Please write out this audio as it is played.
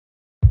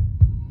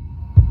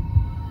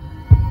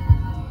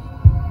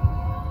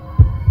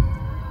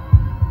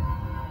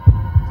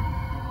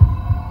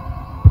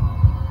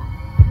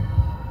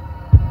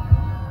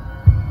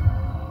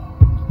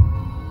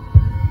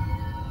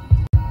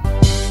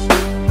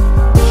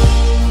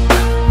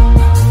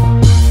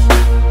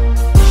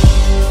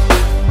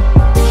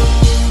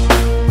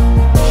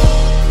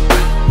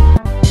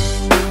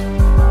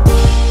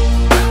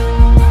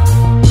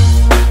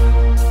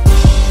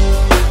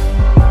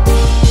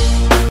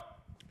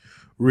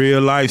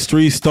Real life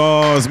street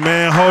stars,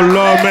 man. Hold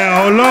up,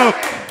 man. Hold up.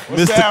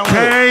 Mr.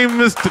 Kane,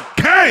 Mr.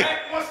 Kane.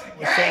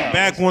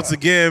 Back once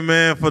again,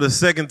 man, for the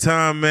second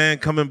time, man.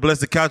 Come and bless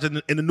the couch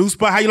in the new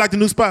spot. How you like the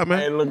new spot, man?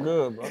 Hey, it look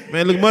good, bro.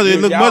 Man, look mother. It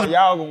look mother.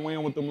 Y'all gonna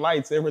win with them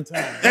lights every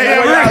time. Hey,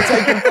 y'all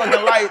take them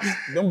fucking lights,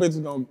 them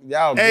bitches gonna,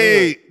 y'all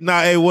Hey, good.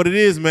 hey, what it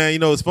is, man, you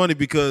know, it's funny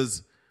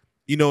because,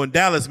 you know, in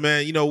Dallas,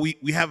 man, you know, we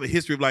have a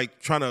history of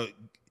like trying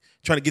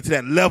to get to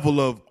that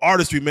level of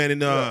artistry, man.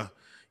 And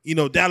you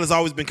know, Dallas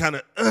always been kind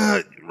of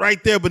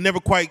right there, but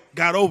never quite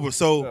got over.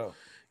 So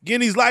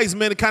getting these lights,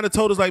 man, it kind of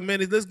told us like,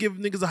 man, let's give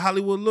niggas a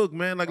Hollywood look,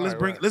 man. Like let's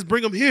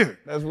bring them here.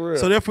 That's real.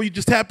 So therefore, you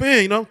just tap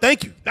in, you know.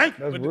 Thank you. That's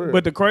real.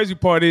 But the crazy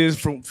part is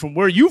from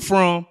where you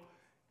from,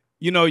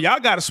 you know, y'all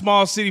got a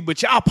small city,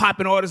 but y'all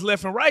popping artists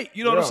left and right.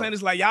 You know what I'm saying?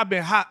 It's like y'all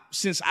been hot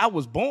since I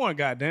was born.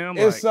 Goddamn.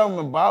 It's something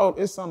about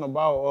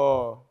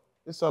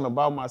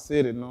my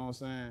city. You know what I'm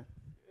saying?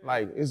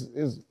 Like it's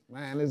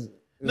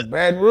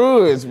Baton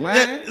Rouge,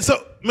 man. Yeah, so,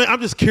 man,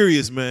 I'm just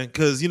curious, man,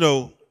 because, you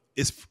know,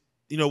 it's,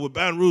 you know, with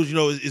Baton Rouge, you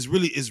know, it's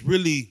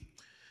really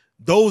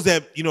those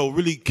that, you know,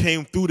 really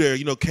came through there,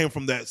 you know, come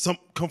from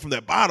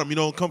that bottom, you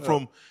know, come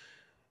from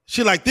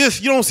shit like this.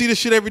 You don't see this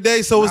shit every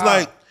day. So it's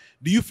like,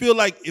 do you feel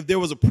like if there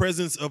was a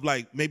presence of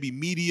like maybe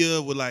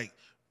media with like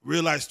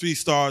real life street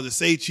stars, the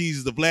Say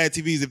Cheeses, the Vlad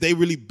TVs, if they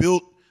really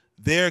built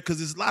there, because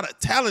there's a lot of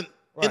talent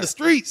in the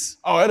streets.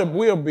 Oh, it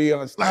will be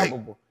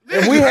unstoppable.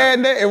 If we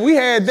had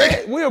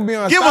that, we'll be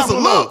unstoppable. Give us a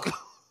look.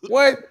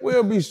 What?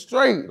 We'll be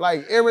straight.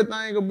 Like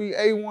everything will be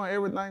A1,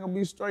 everything will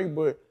be straight.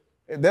 But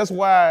that's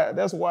why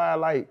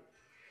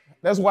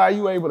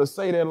you able to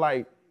say that,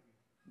 like,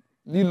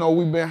 you know,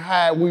 we've been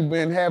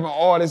having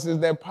artists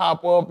that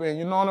pop up, and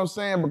you know what I'm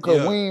saying?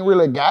 Because we ain't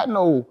really got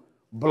no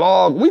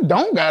blog. We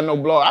don't got no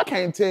blog. I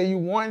can't tell you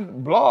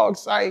one blog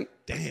site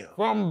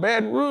from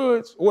Baton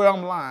Rouge. Well,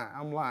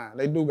 I'm lying.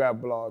 They do got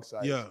blog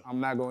sites. Yeah. I'm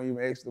not gonna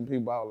even X the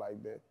people out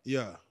like that.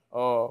 Yeah.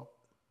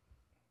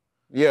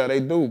 Yeah, they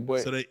do.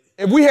 But so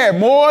if we had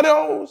more of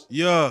those,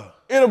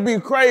 it'll be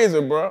crazy,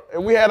 bro.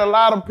 If we had a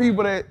lot of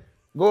people that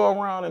go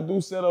around and do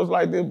setups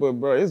like this, but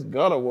bro, it's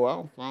gutter where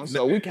I'm from,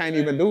 so we can't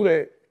even do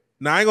that.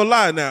 Now I ain't gonna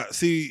lie. Now,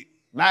 see,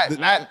 not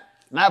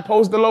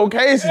post the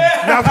location.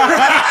 What?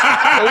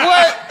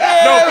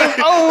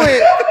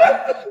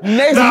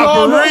 Next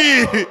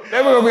blogger.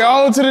 They were gonna be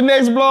on to the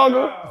next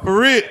blogger. For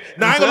real.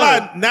 Now I ain't gonna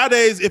lie.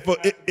 Nowadays,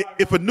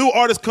 if a new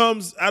artist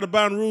comes out of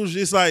Baton Rouge,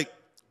 it's like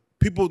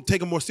people take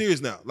them more serious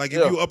now. Like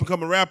if you up and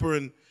coming rapper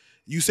and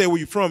you say where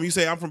you from, you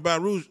say I'm from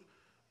Baton Rouge,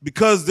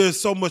 because there's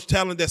so much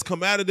talent that's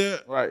come out of there.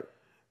 Right.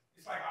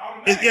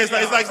 It's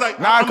like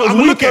nah, because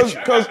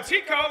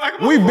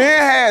we been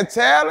had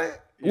talent.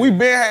 We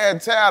been had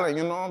talent,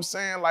 you know what I'm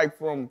saying? Like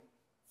from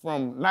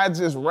not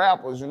just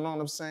rappers, you know what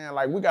I'm saying?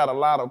 Like we got a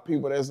lot of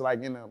people that's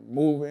like in the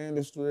movie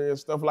industry and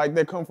stuff like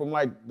that, come from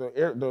like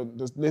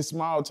the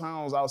small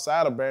towns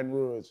outside of Baton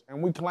Rouge,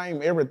 and we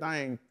claim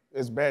everything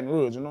is Baton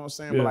Rouge, you know what I'm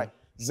saying? But like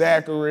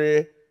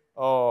Zachary,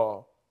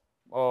 what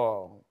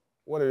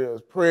it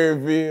is,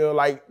 Prairieville,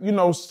 like, you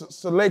know,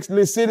 select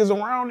cities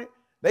around it.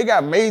 They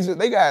got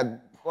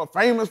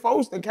famous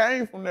folks that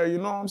came from there, you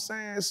know what I'm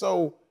saying?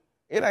 So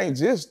it ain't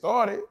just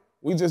started.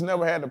 We just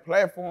never had the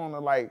platform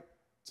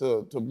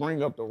to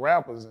bring up the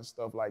rappers and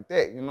stuff like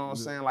that. You know what I'm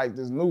saying? Like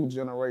this new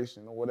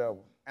generation or whatever.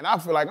 And I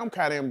feel like I'm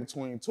kind of in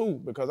between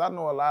too, because I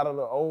know a lot of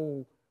the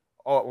old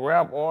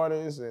rap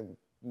artists and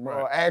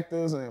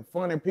actors and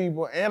funny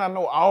people, and I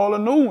know all the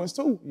new ones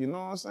too. You know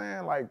what I'm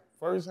saying? Like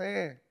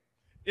firsthand.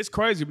 It's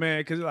crazy, man,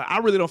 because like, I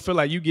really don't feel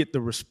like you get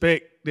the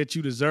respect that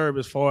you deserve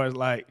as far as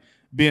like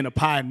being a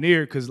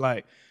pioneer, because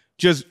like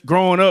just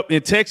growing up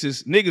in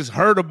Texas, niggas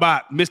heard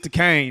about Mr.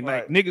 Kane.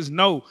 Like niggas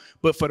know,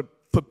 but for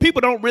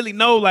people don't really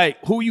know like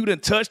who you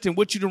done touched and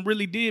what you done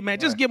really did, man.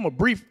 Just give them a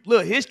brief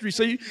little history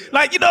so you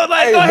like, you know,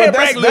 like go ahead,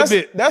 brag a little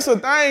bit. That's the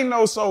thing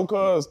though, so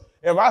cause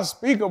if I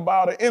speak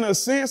about it in a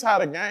sense how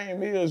the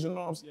game is, you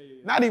know what I'm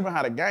saying? Not even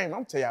how the game,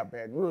 I'm tell you how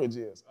Baton Rouge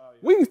is.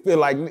 We feel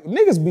like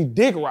niggas be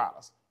dick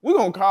riders. We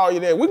gonna call you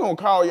that. We gonna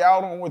call you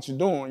out on what you're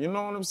doing. You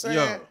know what I'm saying?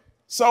 Yeah.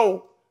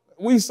 So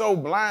we so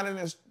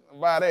blinded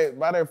by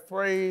that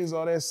phrase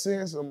or that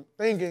sense of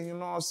thinking, you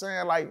know what I'm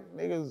saying? Like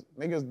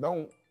niggas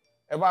don't.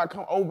 If I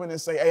come open and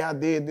say, hey, I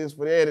did this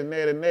for that and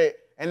that and that,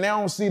 and they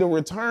don't see the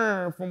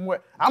return from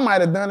what I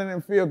might have done it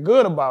and feel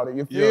good about it.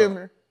 You feel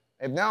me?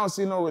 If they don't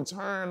see no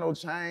return, no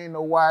chain,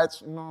 no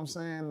watch, you know what I'm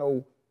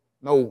saying?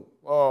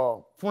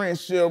 No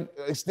friendship,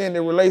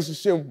 extended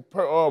relationship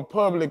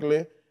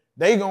publicly,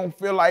 they gonna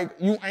feel like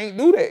you ain't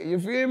do that. You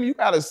feel me? You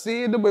gotta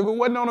see it, but if it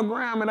wasn't on the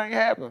ground, it ain't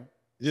happen.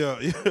 Yeah.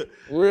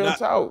 Real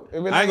talk.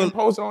 If it ain't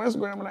posted on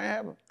Instagram, it ain't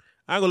happen.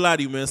 I ain't gonna lie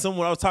to you, man.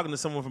 I was talking to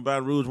someone from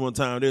Baton Rouge one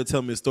time. They were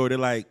telling me a story. They're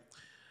like,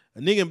 a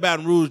nigga in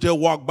Baton Rouge, they'll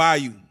walk by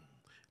you.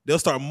 They'll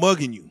start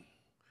mugging you.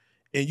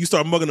 And you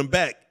start mugging them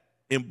back.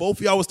 And both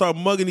of y'all will start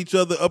mugging each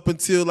other up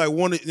until like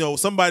one, you know,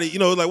 somebody, you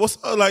know, like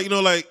what's up, like, you know,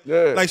 like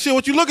shit,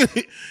 what you looking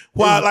at?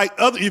 While like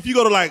if you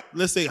go to like,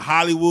 let's say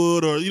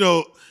Hollywood or, you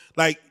know,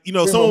 like, you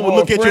know, someone will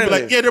look at you and be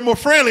like, yeah, they're more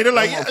friendly. They're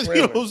like, yeah, you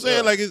know what I'm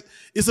saying? Like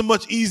it's a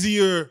much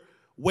easier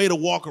way to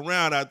walk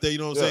around out there. You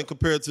know what I'm saying?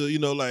 Compared to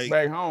like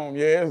back home.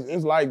 Yeah,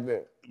 it's like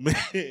that. Man.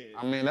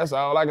 I mean, that's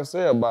all I can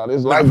say about it.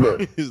 It's like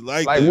that. It's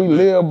like that, we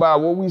live by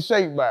what we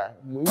shaped by.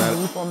 We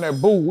from that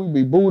boot. We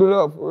be booted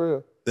up for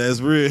real. That's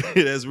real.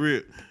 That's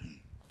real.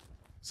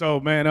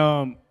 So, man,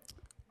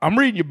 I'm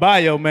reading your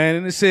bio, man,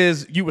 and it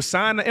says you were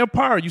signed to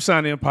Empire or you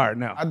signed to Empire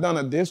now? I done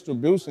a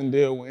distribution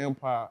deal with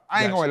Empire.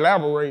 I ain't gonna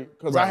elaborate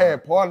because I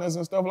had partners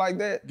and stuff like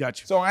that.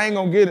 Gotcha. So I ain't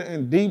gonna get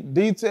in deep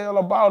detail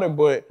about it,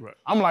 but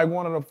I'm like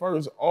one of the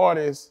first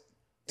artists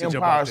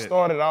Empire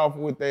started off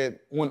with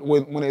that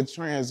when it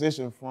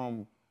transitioned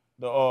from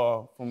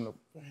the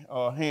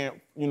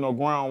hand,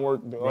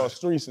 groundwork, the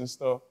streets and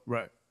stuff,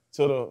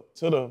 to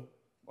the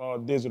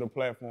digital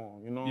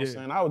platform. You know what I'm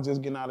saying? I was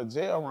just getting out of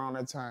jail around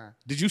that time.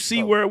 Did you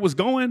see where it was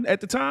going at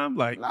the time?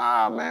 Like,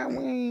 nah, man,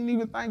 we ain't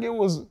even think it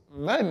was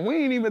nothing. We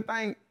ain't even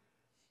think,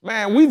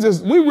 man, we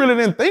really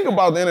didn't think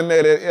about the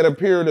internet at a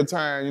period of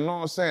time. You know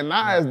what I'm saying?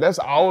 Now that's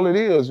all it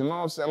is. You know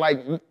what I'm saying?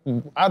 Like,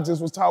 I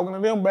just was talking to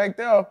them back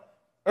there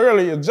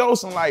earlier,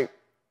 Joseph, like,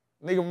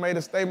 nigga made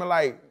a statement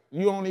like,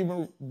 you don't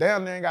even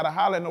down there ain't gotta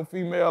holler at no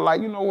female, like,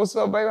 what's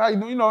up, baby? How you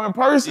doing? In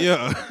person.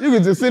 Yeah. You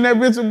can just send that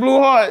bitch a blue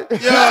heart.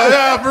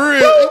 Yeah, for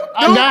real.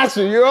 I got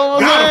you. You know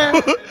what I'm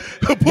saying?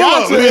 Pull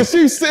up, and she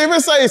if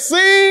it say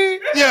scene.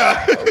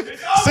 Yeah.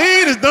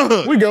 Scene is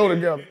done. We go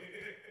together.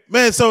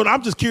 Man, so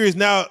I'm just curious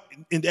now,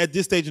 at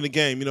this stage in the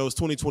game, it's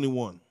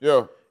 2021.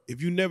 Yeah.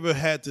 If you never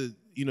had to,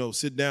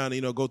 sit down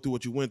and, go through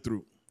what you went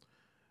through,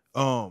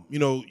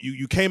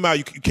 you came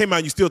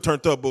out, you still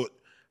turned up, but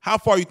how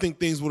far you think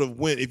things would have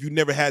went if you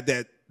never had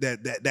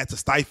that to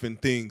stifle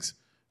things?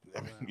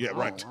 I mean, yeah,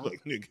 right.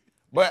 Like, nigga.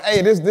 But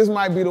hey, this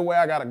might be the way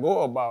I gotta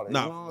go about it. You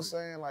know what I'm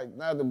saying? Like,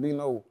 not to be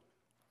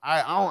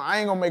I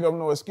ain't gonna make up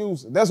no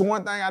excuses. That's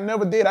one thing I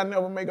never did. I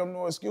never make up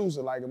no excuses.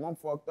 Like, if I'm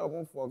fucked up,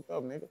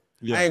 nigga.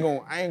 Yeah. I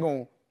ain't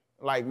gonna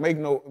like make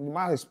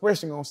my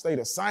expression gonna stay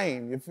the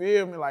same. You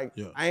feel me? Like,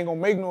 I ain't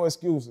gonna make no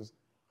excuses.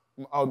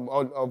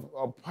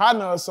 A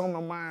partner or something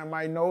of mine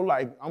might know,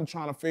 like, I'm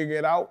trying to figure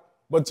it out.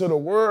 But to the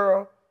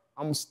world,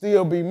 I'm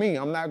still be me.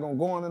 I'm not gonna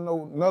go into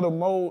no another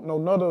mode, no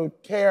another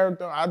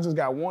character. I just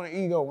got one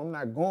ego. I'm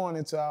not going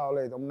into all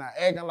that. I'm not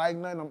acting like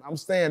nothing. I'm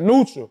staying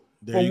neutral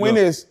for when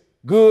it's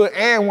good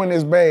and when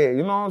it's bad.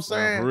 You know what I'm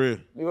saying? For real.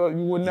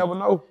 You would never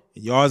know.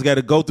 You always got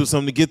to go through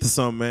something to get to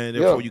something, man.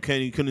 Therefore, you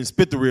couldn't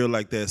spit the real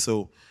like that.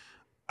 So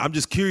I'm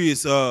just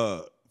curious.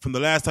 From the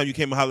last time you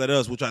came and hollered at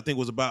us, which I think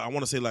was about, I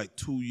want to say like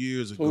 2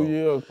 years ago. 2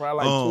 years,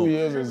 probably like 2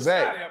 years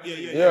exact.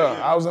 Yeah,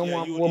 I was in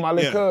one with my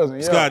little cousin.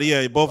 Yeah.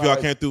 Scotty, both of y'all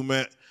came through,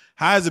 man.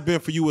 How has it been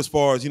for you as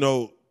far as,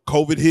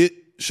 COVID hit,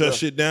 shut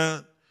shit down?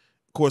 Of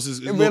course, it's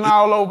been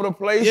all over the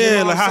place. Yeah, you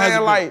know like what how I'm saying? has it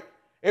been? Like,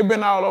 it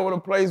been all over the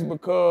place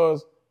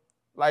because,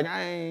 like,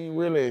 I ain't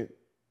really,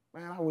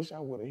 man, I wish I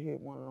would have hit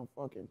one of them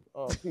fucking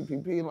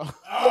PPP. No,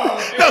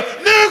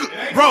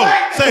 nigga, bro,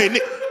 say, nigga.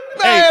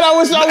 Man, I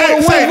wish I would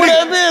have went for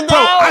that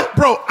bitch,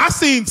 dog. I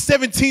seen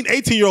 17,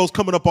 18-year-olds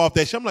coming up off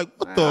that shit. I'm like,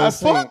 what the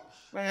fuck?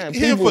 Man,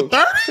 hit for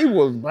 30? People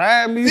was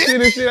buying me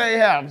shit and shit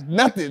ain't have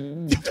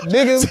nothing.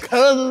 Niggas,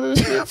 cousins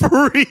and shit. For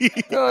real.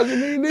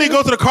 Nigga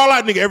go to the car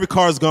lot, nigga, every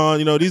car's gone.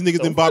 These niggas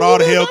done bought all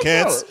the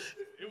Hellcats.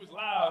 It was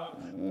loud.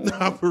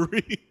 Nah, for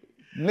real.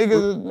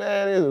 Niggas,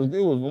 man, it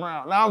was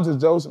round. Now I'm just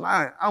joking.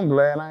 I'm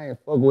glad I ain't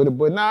fuck with it.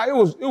 But nah, it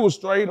was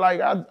straight. Like,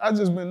 I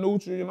just been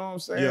neutral, you know what I'm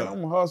saying? Yeah.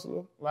 I'm a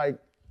hustler. Like,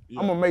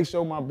 I'm gonna make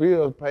sure my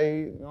bills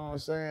paid, you know what I'm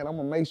saying? I'm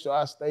gonna make sure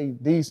I stay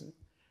decent.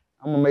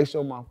 I'm gonna make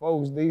sure my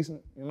folks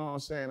decent, you know what I'm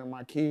saying? And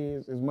my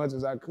kids as much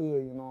as I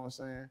could, you know what I'm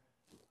saying?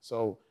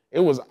 So it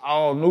was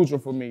all neutral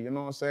for me, you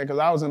know what I'm saying? Because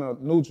I was in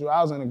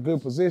a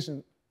good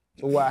position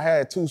to where I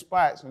had 2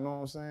 spots, you know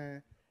what I'm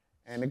saying?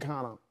 And it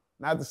kind of,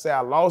 not to say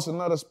I lost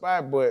another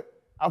spot, but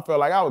I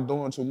felt like I was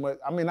doing too much.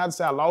 I mean, not to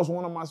say I lost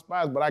one of my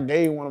spots, but I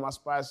gave one of my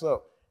spots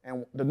up.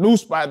 And the new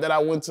spot that I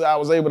went to, I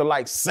was able to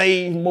like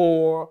save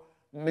more,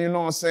 you know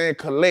what I'm saying,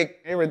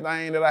 collect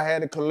everything that I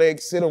had to collect,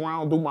 sit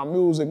around, do my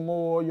music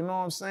more, you know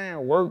what I'm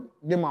saying, work,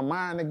 get my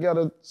mind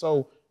together.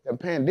 So the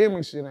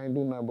pandemic shit ain't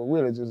do nothing but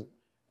really just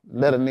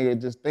let a nigga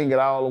just think it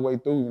all the way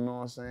through, you know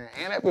what I'm saying?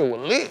 And that bitch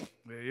was lit.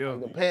 Yeah.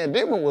 Like, the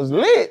pandemic was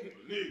lit.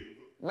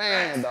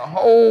 Man, the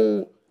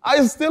whole,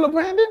 is still a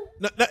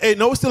pandemic?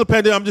 No, it's still a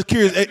pandemic. I'm just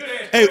curious.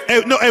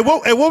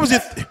 What was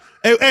it?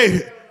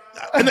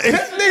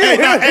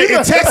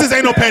 In Texas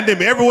ain't no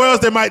pandemic. Everywhere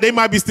else they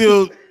might be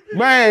still.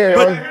 Man,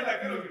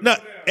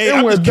 but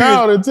it went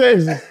down in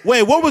Texas.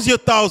 Wait, what was your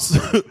thoughts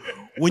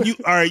when you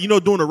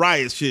doing the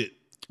riot shit?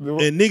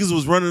 And niggas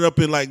was running up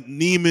in like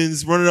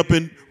Neiman's, running up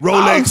in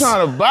Rolex. I'm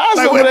trying to buy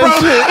some of that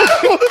shit.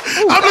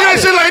 I'm looking at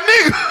shit like,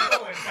 nigga,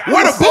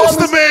 where the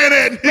booster man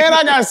at? Man,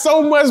 I got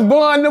so much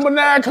Bond No.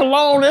 9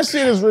 cologne. That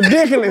shit is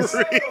ridiculous.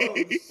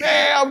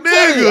 Damn,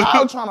 nigga.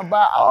 I was trying to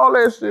buy all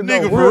that shit.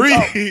 Nigga, for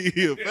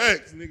real.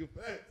 Facts, nigga,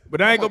 facts.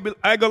 But I ain't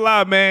gonna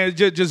lie, man.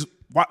 Just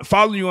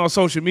following you on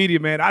social media,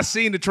 man. I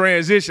seen the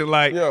transition.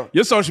 Like,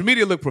 your social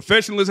media look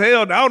professional as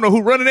hell. I don't know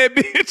who running that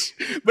bitch,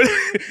 but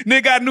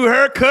nigga got a new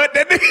haircut.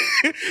 That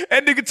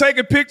nigga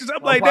taking pictures.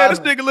 I'm like, damn, this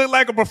nigga look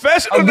like a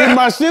professional. I'm getting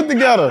my shit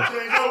together.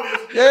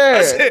 Yeah.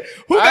 I said,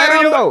 who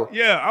got in though.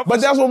 Yeah.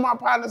 But that's what my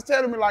partner's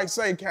telling me, like,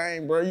 say,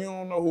 Kane, bro, you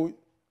don't know who,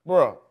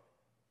 bro.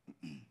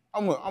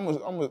 I'm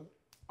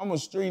a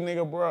street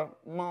nigga, bro.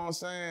 You know what I'm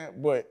saying?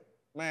 But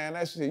man,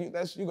 that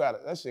shit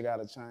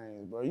gotta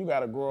change, bro. You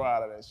gotta grow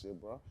out of that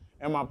shit, bro.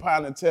 And my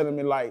partner telling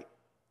me, like,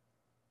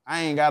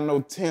 I ain't got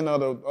no 10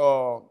 other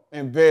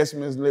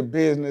investments,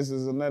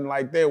 businesses or nothing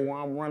like that where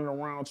I'm running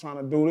around trying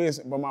to do this.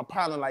 But my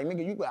partner like,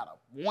 nigga, you got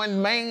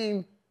one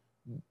main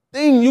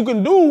thing you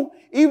can do,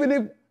 even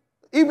if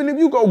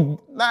you go,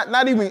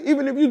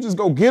 even if you just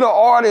go get an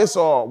artist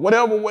or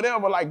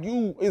whatever, like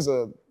you is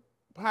a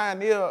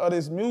pioneer of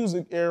this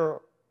music era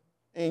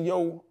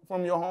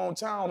from your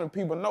hometown and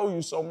people know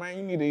you. So man,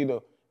 you need to either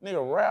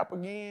nigga rap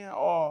again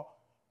or,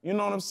 you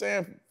know what I'm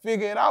saying,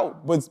 figure it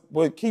out. But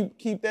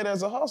keep that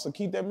as a hustle.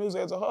 Keep that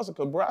music as a hustle.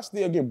 Cause bro,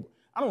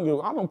 I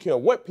don't care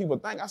what people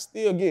think, I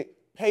still get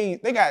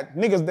paid. They got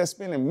niggas that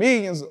spending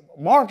millions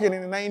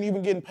marketing and they ain't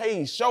even getting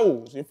paid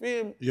shows. You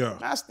feel me? Yeah.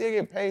 I still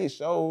get paid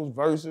shows,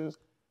 verses.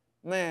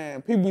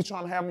 Man, people be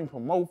trying to have me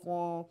promote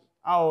for them.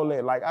 All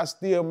that. Like, I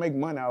still make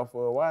money out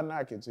for it. Why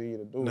not continue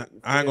to do it?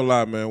 I ain't gonna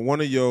lie, man. One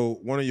of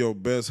your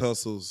best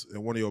hustles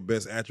and one of your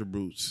best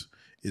attributes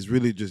is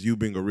really just you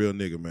being a real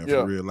nigga, man,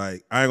 for real.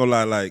 Like, I ain't gonna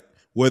lie, like,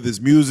 whether it's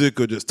music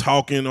or just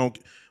talking on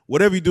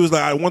whatever you do, is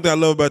like, one thing I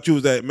love about you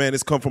is that, man,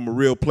 it's come from a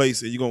real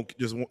place and you're going to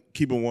just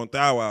keep it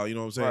 1,000, you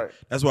know what I'm saying? Right.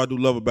 That's what I do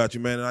love about you,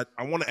 man. And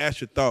I want to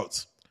ask your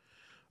thoughts.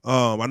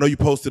 I know you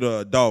posted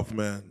Dolph,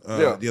 man,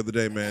 the other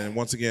day, man. And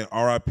once again,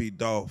 R.I.P.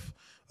 Dolph.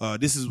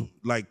 This is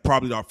like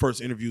probably our first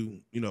interview,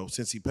 you know,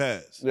 since he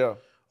passed. Yeah.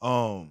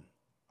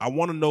 I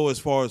want to know, as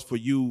far as for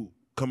you,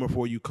 coming from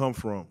where you come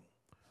from,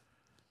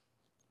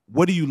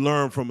 what do you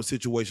learn from a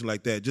situation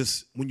like that?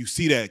 Just when you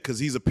see that, because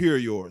he's a peer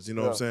of yours, you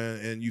know what I'm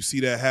saying? And you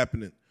see that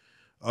happening.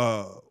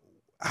 How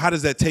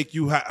does that take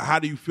you? How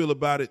do you feel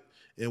about it?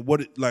 And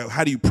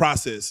how do you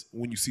process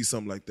when you see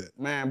something like that?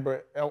 Man,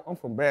 but I'm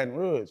from Baton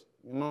Rouge,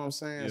 you know what I'm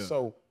saying? Yeah.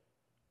 So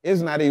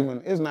it's not even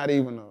an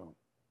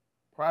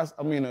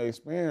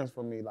experience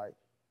for me. Like,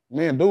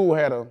 me and dude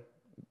had a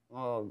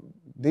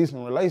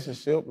decent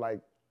relationship.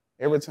 Like,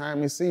 every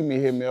time he see me,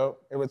 hit me up.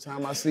 Every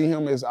time I see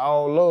him, it's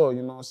all love,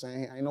 you know what I'm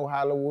saying? Ain't no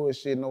Hollywood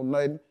shit, no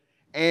nothing.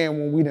 And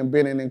when we done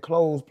been in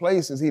enclosed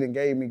places, he done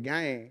gave me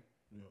game,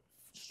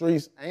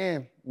 streets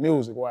and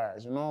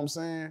music-wise, you know what I'm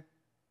saying?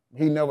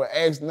 He never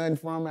asked nothing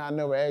from me. I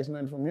never asked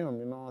nothing from him,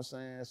 you know what I'm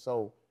saying?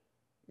 So,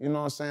 you know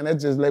what I'm saying? That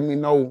just let me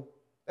know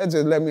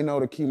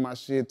to keep my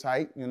shit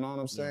tight, you know what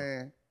I'm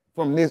saying?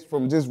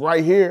 From just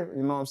right here,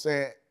 you know what I'm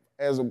saying?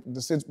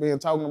 Being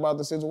talking about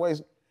the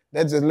situation,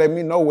 that just let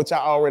me know, which I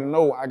already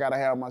know. I gotta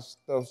have my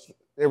stuff,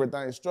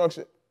 everything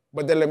structured,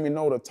 but that let me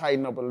know to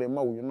tighten up a little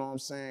more. You know what I'm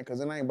saying?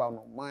 Cause it ain't about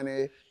no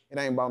money. It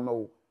ain't about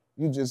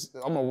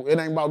it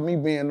ain't about me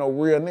being no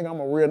real nigga. I'm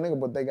a real nigga,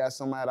 but they got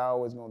somebody that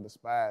always gonna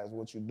despise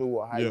what you do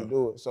or how you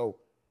do it. So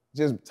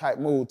just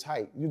move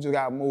tight. You just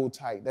gotta move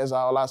tight. That's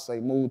all I say.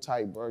 Move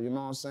tight, bro. You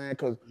know what I'm saying?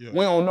 Cause we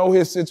don't know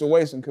his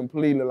situation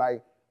completely.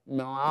 Like, you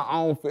know,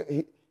 I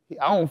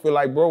don't feel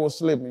like bro was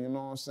slipping, you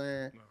know what I'm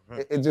saying?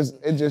 It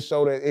just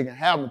showed that it can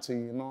happen to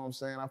you, you know what I'm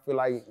saying? I feel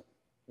like,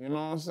 you know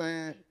what I'm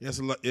saying?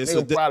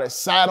 Nigga probably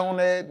sat on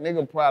that.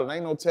 Nigga probably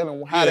ain't no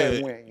telling how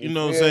that went. You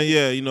know what I'm saying?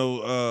 Yeah, you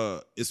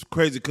know, it's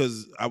crazy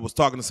because I was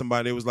talking to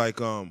somebody. They was like,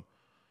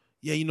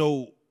 you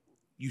know,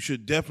 you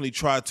should definitely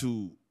try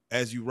to,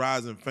 as you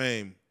rise in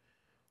fame,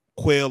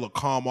 quell or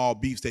calm all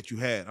beefs that you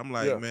had. I'm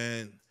like,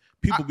 man,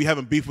 people be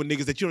having beef with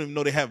niggas that you don't even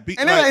know they have beef.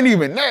 And it ain't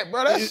even that,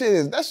 bro.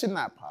 That shit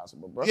not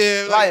possible, bro.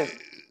 Yeah, like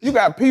you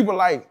got people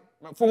like,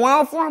 from where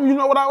I'm from, you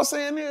know what I was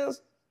saying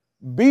is,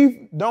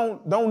 beef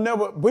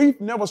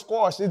never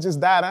squash, it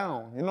just die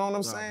down. You know what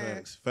I'm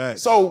saying?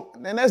 Facts. So,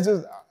 and that's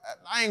just,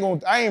 I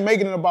ain't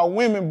making it about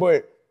women,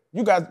 but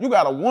you got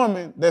a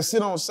woman that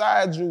sit on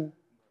side you.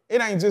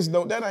 That ain't just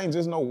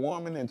no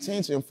woman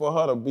intention for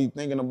her to be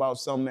thinking about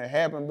something that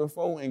happened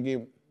before and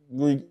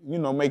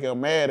make her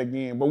mad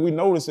again. But we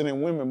notice it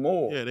in women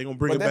more. Yeah, they gonna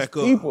bring it back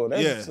up. People,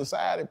 that's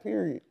society,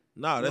 period.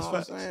 Nah, that's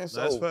facts.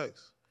 That's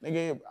facts.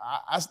 Nigga,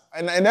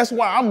 and that's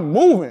why I'm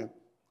moving,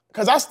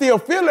 cause I still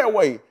feel that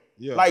way.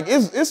 Yeah. Like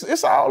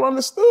it's all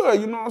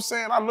understood. You know what I'm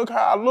saying? I look how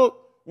I look.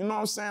 You know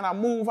what I'm saying? I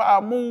move how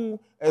I move.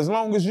 As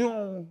long as you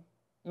don't,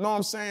 you know what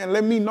I'm saying,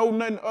 let me know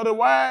nothing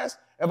otherwise.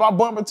 If I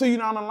bump into you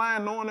down the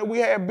line knowing that we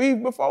had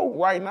beef before,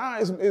 right now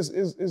it's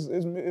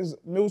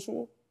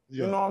mutual.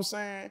 Yeah. You know what I'm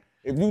saying?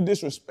 If you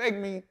disrespect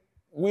me,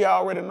 we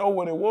already know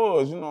what it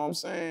was. You know what I'm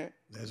saying?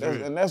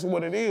 And that's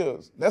what it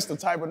is. That's the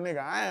type of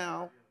nigga I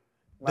am.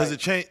 Like,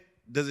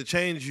 Does it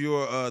change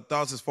your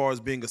thoughts as far as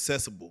being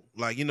accessible?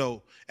 Like, you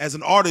know, as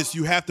an artist,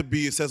 you have to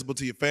be accessible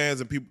to your fans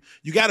and people.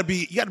 You gotta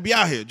be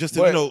out here just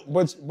to, you know.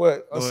 But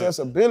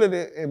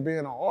accessibility in being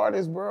an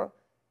artist, bro,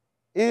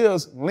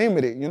 is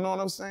limited. You know what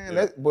I'm saying?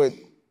 Yeah. But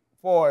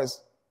far as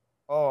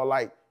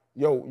like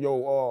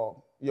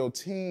your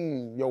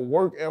team, your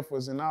work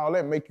efforts and all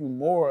that make you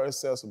more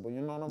accessible.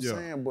 You know what I'm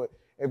saying? But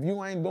if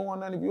you ain't doing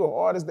nothing, if you're an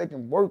artist that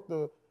can work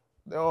if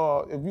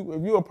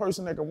you're a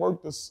person that can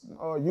work the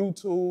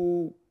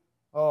YouTube,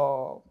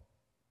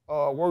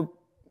 work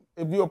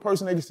if you're a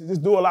person that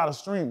just do a lot of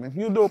streaming, if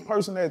you do a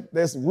person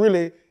that's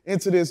really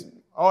into this,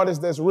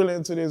 artist that's really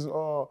into this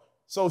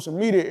social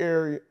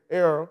media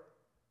era,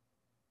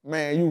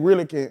 man, you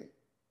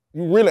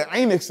really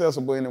ain't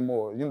accessible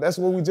anymore. You know, that's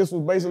what we just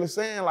was basically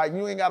saying. Like,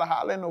 you ain't gotta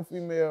holler at no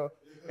female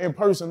in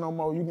person no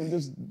more. You can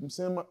just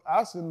send them.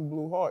 I send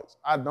blue hearts.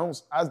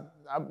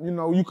 You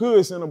know, you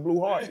could send a blue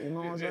heart. You know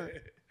what I'm saying?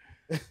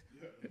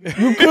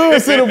 You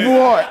could send a blue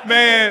heart.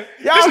 Man,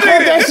 y'all cut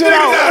that shit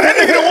out. That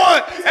nigga the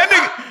one.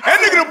 That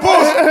nigga the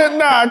pull.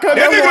 Nah, cut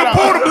that nigga out.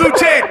 pull the blue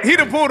check. He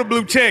done pulled the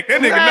blue check.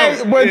 That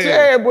nigga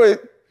know.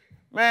 But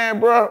man,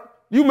 bro,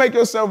 you make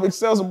yourself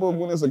accessible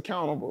when it's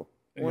accountable.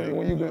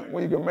 When you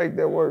can make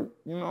that work.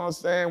 You know what I'm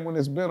saying? When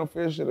it's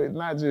beneficial, it's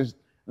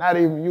not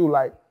even you.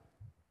 Like,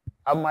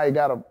 I might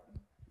got a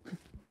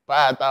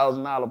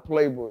 $5,000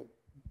 play, but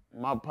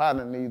my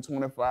partner needs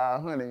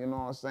 $2,500. You know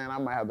what I'm saying? I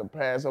might have to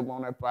pass up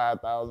on that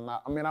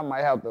 $5,000. I mean, I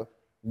might have to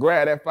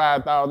grab that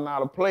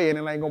 $5,000 play, and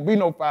it ain't gonna be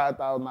no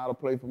 $5,000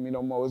 play for me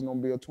no more. It's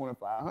gonna be a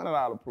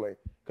 $2,500 play,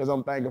 cause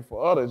I'm thinking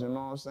for others. You know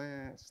what I'm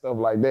saying? Stuff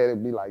like that,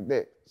 it be like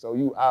that.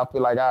 So I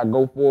feel like I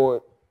go for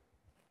it.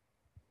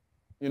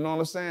 You know what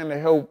I'm saying? To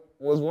help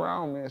what's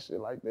around me and shit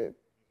like that.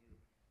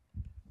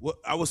 What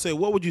I would say,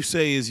 what would you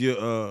say is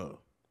your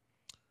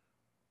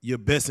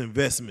best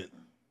investment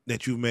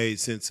that you've made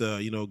since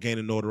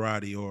gaining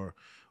notoriety, or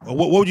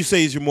what would you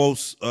say is your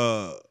most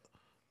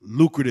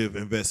lucrative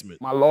investment?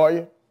 My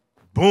lawyer.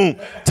 Boom.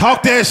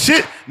 Talk that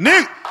shit.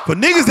 For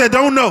niggas that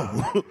don't know.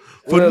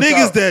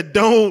 That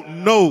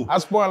don't know. I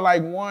spent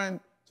like I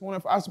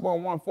spent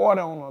 $140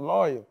 on a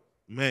lawyer.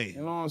 Man.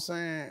 You know what I'm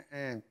saying?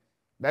 And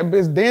that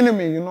bitch dented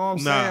me, you know what I'm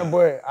saying?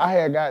 But I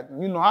had got,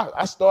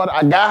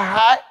 I got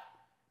hot.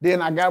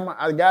 Then I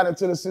got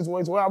into the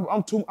situation where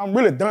I'm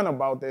really done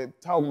about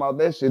that, talking about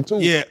that shit too.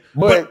 Yeah,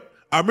 but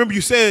I remember you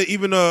said,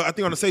 even I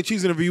think on the Say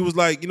Cheese interview, you was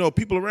like,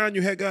 people around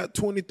you had got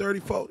 20, 30,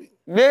 40.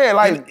 Yeah,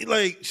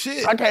 like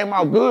shit. I came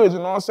out good, you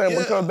know what I'm saying? Yeah.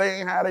 Because they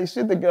ain't had their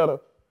shit together.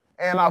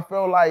 And I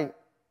felt like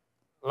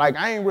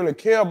I ain't really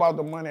care about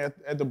the money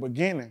at the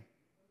beginning.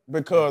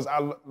 Because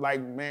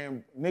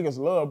man, niggas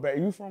love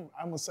Baton Rouge.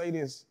 I'm gonna say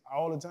this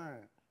all the time.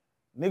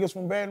 Niggas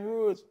from Baton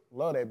Rouge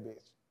love that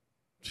bitch.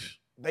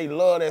 They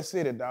love that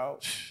city,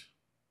 dog.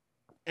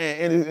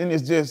 And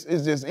it's just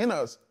in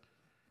us.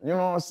 You know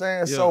what I'm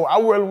saying? Yeah. So I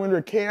wasn't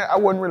really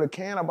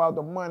caring about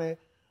the money,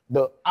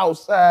 the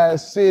outside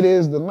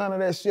cities, none of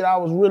that shit. I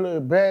was really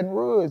Baton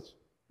Rouge,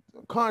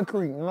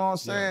 concrete, you know what I'm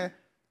saying?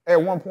 Yeah.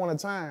 At one point in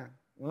time.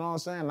 You know what I'm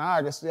saying? Now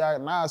I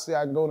see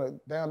I can go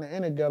down to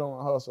any ghetto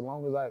and hustle,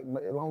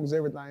 as long as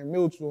everything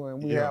mutual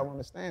and we have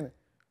understanding.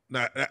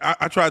 Now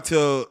I try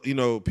to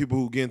tell people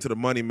who get into the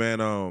money, man.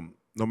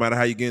 No matter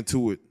how you get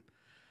into it,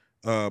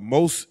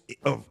 most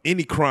of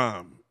any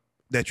crime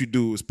that you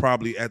do is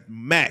probably at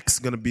max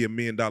gonna be $1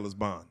 million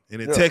bond,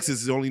 and in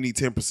Texas you only need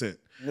 10%.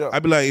 Yeah.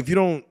 I'd be like, if you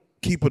don't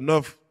keep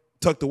enough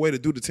tucked away to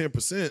do the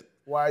 10%,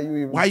 why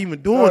you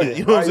even doing it?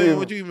 You know what I'm saying?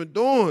 What you even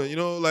doing?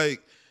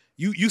 Like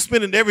you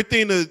spending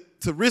everything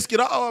to risk it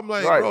all. I'm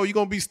like, bro, you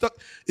gonna be stuck.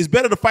 It's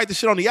better to fight the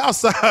shit on the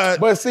outside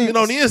than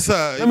on the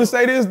inside. Let me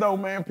say this though,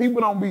 man.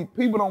 People don't be.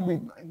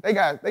 They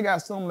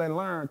got something that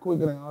learn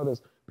quicker than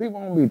others. People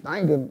don't be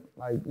thinking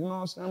like, you know what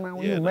I'm saying, man.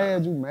 When you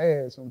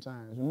mad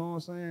sometimes. You know what I'm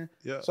saying?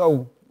 Yeah.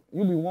 So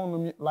you be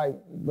wanting them, like,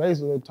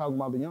 basically talking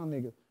about the young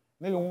niggas.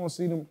 Nigga want to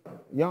see them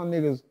young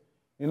niggas,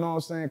 you know what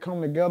I'm saying,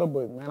 come together.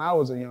 But man, I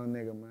was a young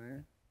nigga,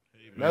 man.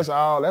 Hey, man. That's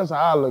how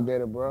I look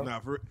at it, bro.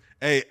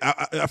 Hey,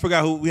 I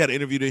forgot who we had an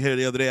interview here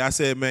the other day. I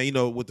said, man,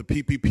 with the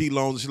PPP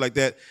loans and shit like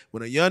that,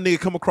 when a young nigga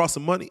come across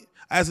some money,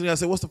 I asked him, I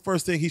said, what's the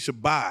first thing he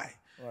should buy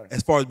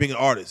as far as being an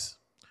artist?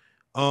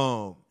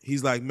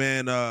 He's like,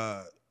 man,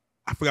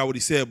 I forgot what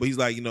he said, but he's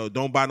like,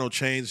 don't buy no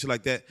chains and shit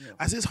like that. Yeah.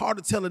 I said, it's hard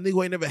to tell a nigga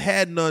who ain't never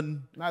had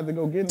none not to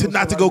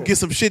go get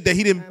some shit that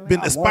he didn't been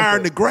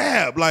aspiring to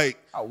grab. Like,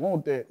 I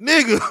want that.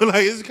 Nigga,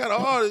 like, it's kind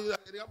of hard. Like,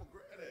 I'm gonna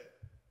grab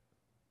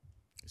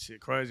that.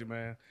 Shit crazy,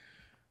 man.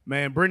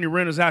 Man, Brittany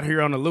Renner's out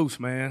here on the loose,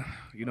 man.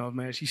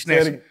 Man, she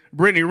snatching.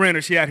 Brittany Renner,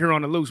 she out here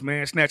on the loose,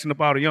 man, snatching up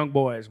all the young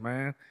boys,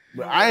 man.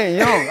 But I ain't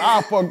young.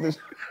 I'll fuck this.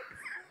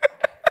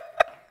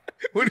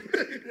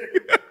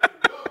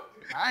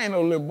 I ain't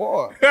no little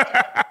boy.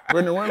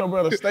 Brittany Renner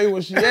better stay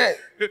where she at.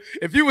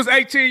 If you was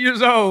 18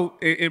 years old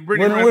and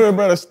Brittany Renner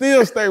better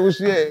still stay where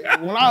she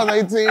at. When I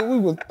was 18, we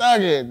was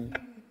thugging.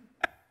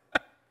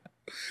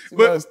 She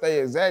better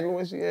stay exactly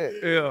where she at.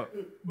 Yeah.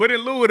 But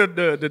in lieu of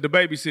the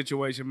baby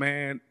situation,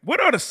 man,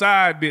 what are the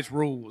side bitch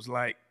rules?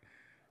 Like,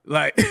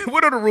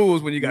 what are the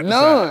rules when you got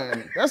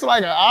none? That's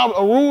like a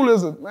rule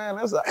is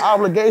that's an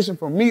obligation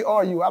for me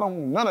or you. I don't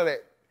want none of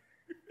that.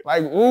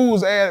 Like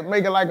rules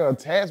make it like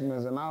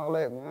attachments and all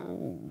that,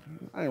 man.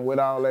 I ain't with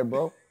all that,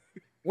 bro.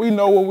 We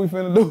know what we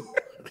finna do.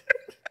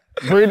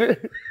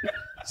 Bridget.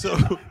 So,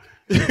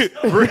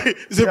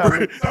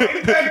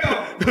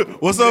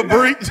 what's up,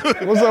 Bree?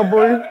 What's up,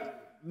 Bree?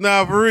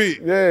 Nah, Bree.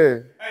 Yeah.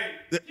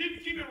 Hey,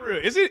 keep it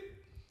real. Is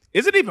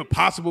it even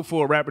possible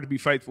for a rapper to be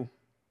faithful?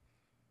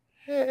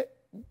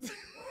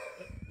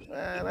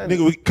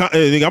 Nigga,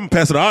 nigga, I'm gonna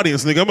pass to the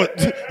audience, nigga.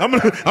 I'm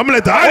gonna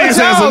let the audience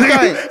answer,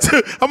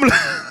 nigga.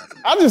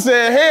 I just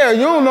said, hell,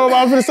 you don't know if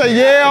I'm gonna say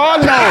yeah or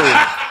no.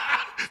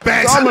 So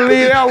I'm gonna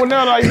leave that one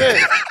there like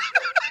that.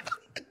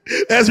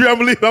 That's real. I'm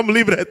gonna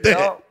leave it at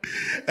that.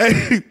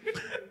 Hey,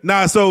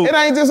 nah, so it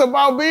ain't just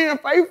about being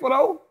faithful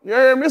though. You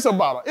hear me? It's a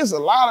lot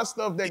of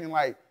stuff that can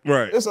like.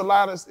 Right. It's a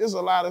lot of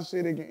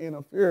shit that can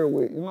interfere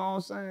with. You know what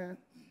I'm saying?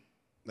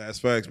 That's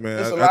facts, man.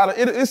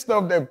 It's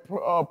stuff that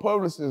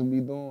publicists be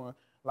doing,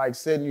 like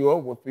setting you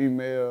up with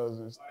females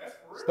and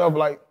stuff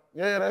like.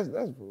 Yeah, that's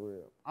for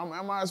real.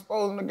 Am I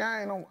exposing the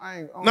game?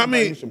 I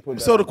mean, you should put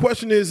that so on. the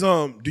question is,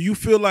 do you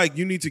feel like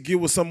you need to get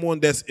with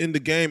someone that's in the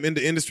game, in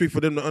the industry, for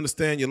them to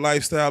understand your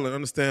lifestyle and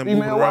understand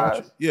moving around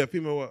with you? Yeah,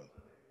 female wise.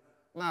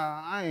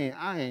 Nah, I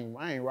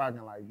ain't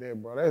rocking like that,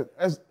 bro.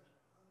 That's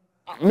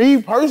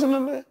me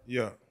personally.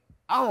 Yeah.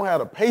 I don't have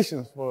the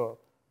patience for,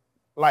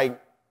 like,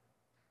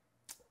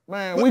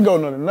 man, we go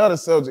to another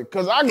subject,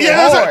 because I go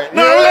hard.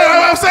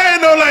 I'm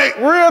saying though, like.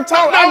 Real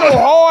talk, I go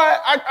hard.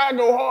 I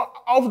go hard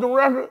off the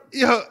record.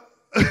 Yeah.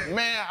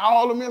 Man,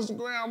 all them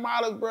Instagram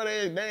models, bro,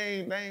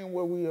 they ain't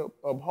what we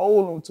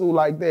uphold them to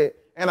like that.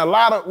 And a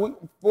lot of,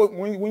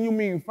 when you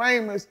mean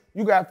famous,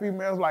 you got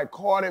females like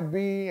Cardi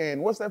B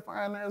and what's that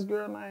fine ass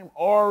girl name?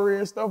 Ari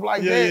and stuff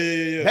like that.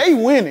 Yeah. They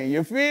winning,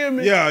 you feel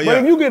me? Yeah. But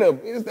if you get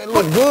that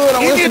look good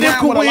on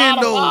Instagram with a lot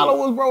of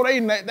followers, bro,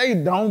 they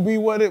don't be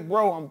with it,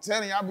 bro. I'm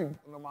telling you, I be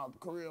putting them out the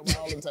career all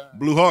the time.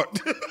 Blue heart.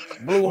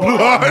 Blue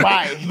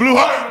heart. Blue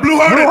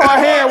heart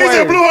hand wave. He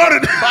said blue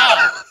hearted.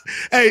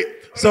 Hey,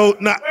 so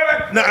now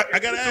I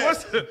gotta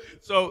ask.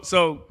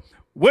 So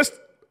what's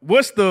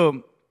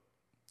the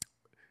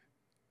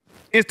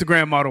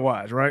Instagram model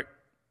wise, right?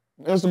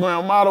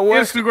 Instagram model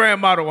what? Instagram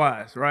model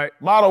wise, right?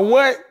 Model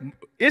what?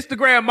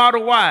 Instagram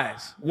model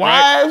wise.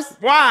 Wise?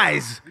 Right?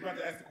 Wise.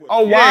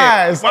 Oh,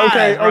 wise.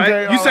 Okay, right?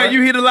 okay. You say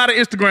you hit a lot of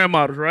Instagram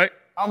models, right?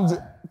 I'm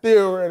just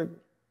theoretically.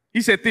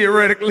 He said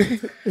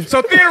theoretically.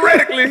 So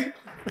theoretically.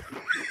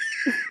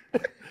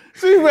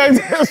 She back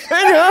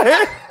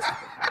there.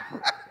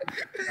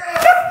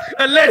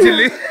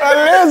 Allegedly, you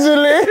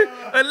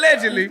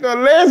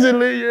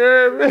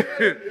heard me?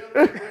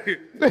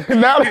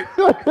 Now,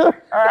 all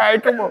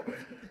right, come on.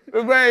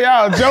 Man,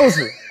 y'all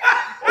Joseph.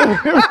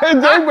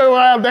 Joseph will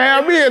have to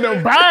have me in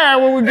the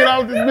bind when we get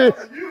off this bitch.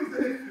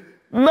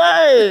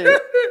 Man.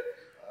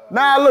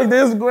 Nah, look, the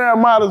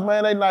Instagram models,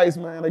 man, they nice,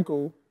 man. They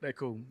cool. They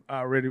cool.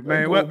 Already,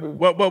 man. Cool,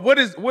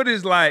 What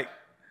is like,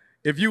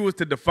 if you was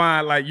to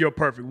define like your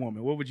perfect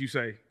woman, what would you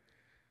say?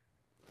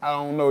 I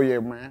don't know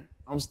yet, man.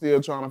 I'm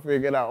still trying to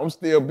figure it out. I'm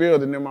still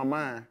building in my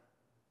mind.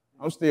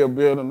 I'm still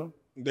building them.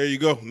 There you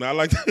go. Now I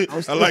like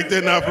that. I like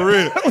that now for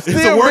real. It's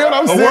a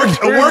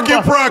work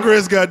in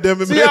progress, goddammit,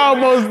 man. See,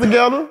 almost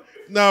together.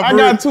 Nah, I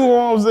got 2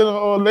 arms and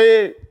a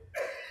leg.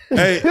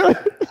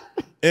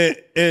 Hey,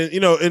 and you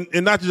know,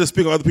 and not to just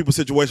speak on other people's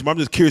situation, but I'm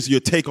just curious of your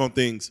take on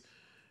things.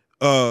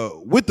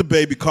 With the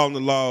baby calling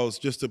the laws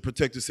just to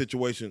protect the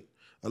situation,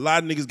 a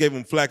lot of niggas gave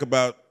him flack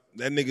about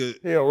that nigga.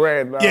 He a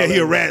rat. Yeah, he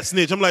a rat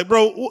snitch. I'm like,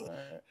 bro,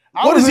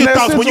 what is your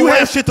thoughts when you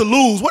have shit to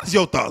lose? What is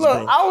your thoughts,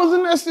 bro? I was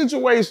in that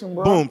situation,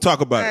 bro. Boom, talk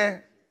about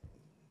it.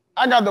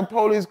 I got the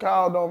police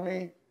called on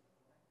me,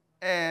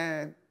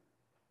 and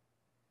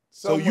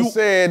someone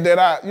said that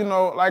I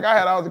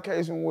had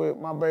altercation with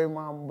my baby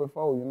mama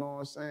before, you know what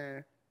I'm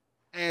saying?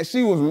 And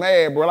she was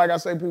mad, bro. Like I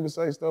say, people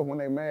say stuff when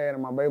they mad,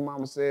 and my baby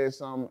mama said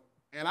something,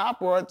 and I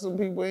brought some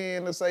people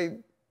in to say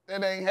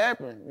that ain't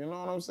happened, you know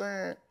what I'm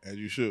saying? As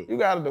you should. You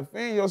gotta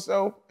defend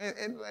yourself,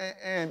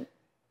 and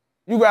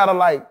you gotta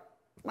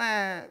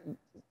man,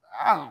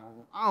 I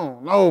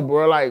don't know,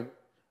 bro. Like,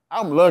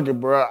 I'm lucky,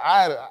 bro.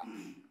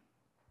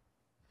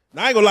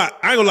 Now, I ain't gonna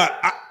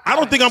lie. I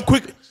don't think I'm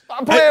quick.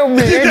 Stop playing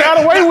with me. They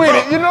got away with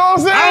it. You know what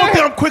I'm saying? I don't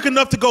think I'm quick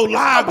enough to go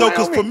live, though,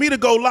 because for me to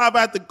go live,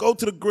 I have to go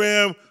to the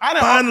gram,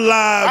 find the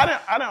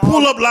live,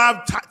 pull up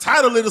live,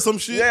 title it or some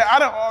shit. Yeah, I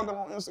done argue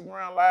on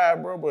Instagram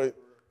Live, bro, but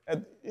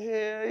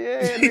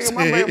nigga,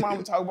 my baby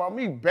mama talk about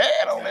me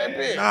bad on that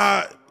bitch.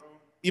 Nah,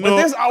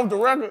 but this off the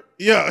record.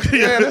 Yeah,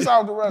 this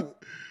off the record.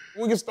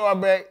 We can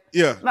start back.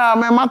 Yeah. Nah,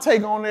 man, my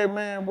take on that,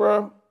 man,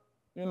 bro.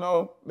 You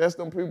know, that's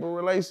them people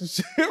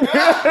relationship.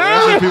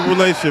 That's them people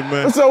relationship,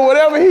 man. So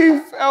whatever he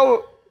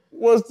felt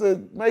was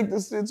to make the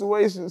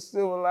situation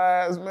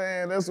civilized,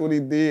 man, that's what he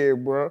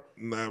did, bro.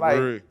 Nah,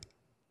 like,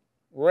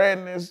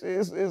 ratness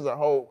is a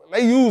whole.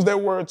 They use that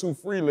word too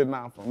freely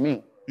now for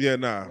me. Yeah,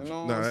 nah. You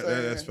know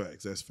that's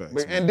facts. That's facts.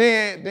 But, and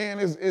then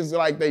it's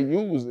like they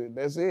use it.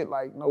 That's it.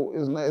 Like, no,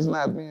 it's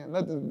not being,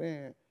 nothing's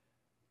being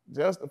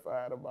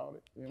justified about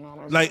it. You know what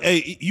I'm saying? Like,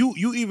 hey, you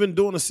even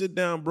doing a sit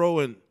down, bro,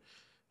 and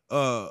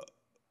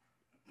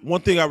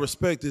one thing I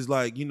respect is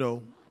like,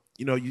 you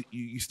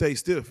stay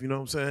stiff, you know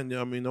what I'm saying?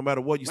 I mean, no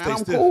matter what, you stay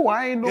stiff. Cool.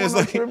 I ain't doing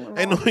no criminal.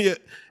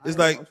 It's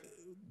like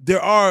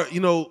there are,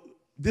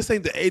 this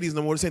ain't the 80s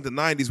no more, this ain't the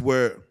 90s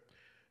where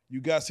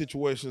you got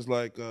situations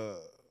like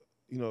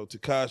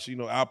Tekashi,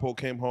 Alpo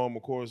came home,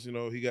 of course,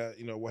 he got,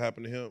 what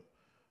happened to him.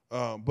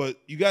 But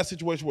you got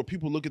situations where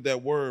people look at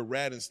that word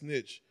rat and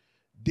snitch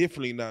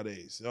differently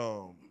nowadays.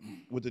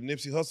 With the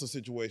Nipsey Hussle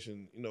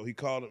situation, he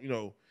called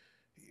him,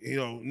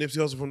 Nipsey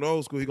Hussle from the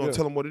old school, he gonna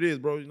tell him what it is,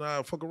 bro.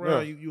 Nah, fuck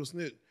around, you a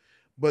snitch.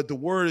 But the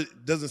word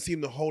doesn't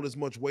seem to hold as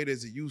much weight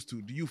as it used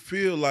to. Do you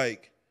feel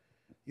like,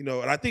 and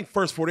I think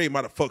First 48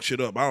 might have fucked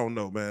shit up. I don't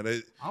know, man.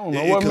 I don't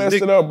know what messed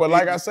it up, but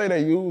like I say,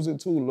 they use it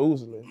too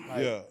loosely.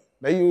 Like,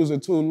 they use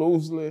it too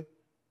loosely.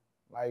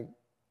 Like,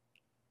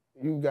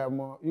 you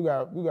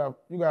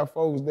got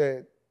folks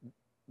that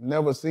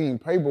never seen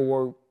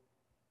paperwork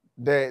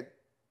that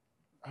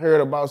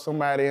heard about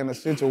somebody in a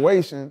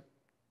situation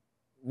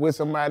with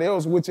somebody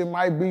else, which it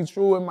might be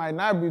true, it might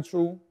not be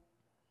true,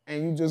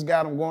 and you just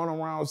got them going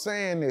around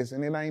saying this,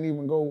 and it ain't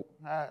even go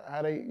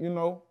how they,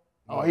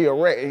 oh, he a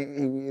rat.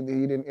 It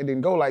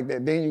didn't go like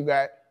that. Then you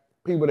got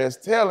people that's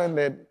telling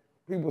that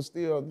people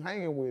still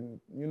hanging with him,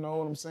 you know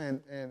what I'm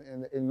saying,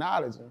 and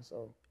acknowledging,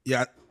 so.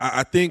 Yeah,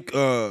 I think,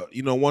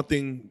 one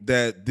thing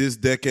that this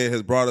decade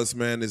has brought us,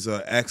 man, is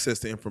access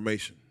to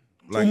information.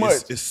 Like,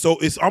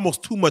 it's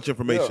almost too much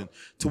information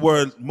to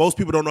where most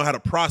people don't know how to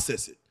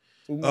process it.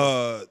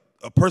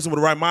 A person with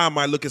the right mind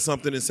might look at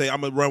something and say,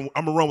 I'm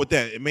gonna run with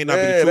that. It may not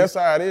be the truth. That's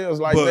how it is.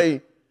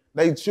 Like,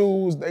 they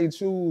choose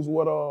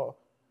what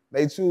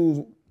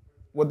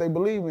they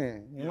believe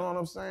in. You know what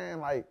I'm saying?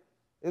 Like,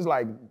 it's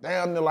like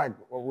damn near like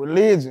a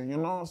religion, you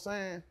know what I'm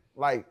saying?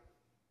 Like,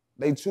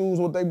 they choose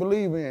what they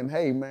believe in.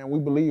 Hey, man, we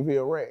believe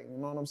here, right? You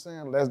know what I'm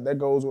saying?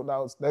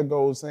 That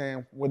goes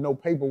saying with no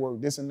paperwork,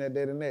 this and that,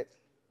 that and that.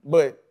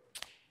 But,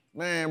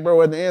 man,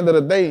 bro, at the end of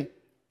the day,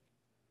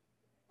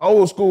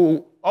 old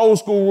school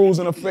rules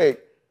in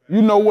effect.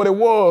 You know what it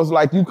was.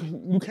 Like, you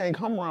can't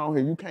come around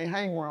here. You can't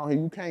hang around here.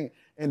 You can't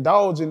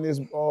indulge in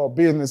this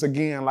business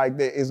again like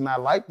that. It's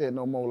not like that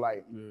no more.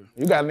 Like,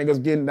 you got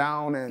niggas getting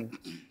down and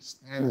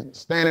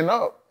standing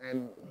up,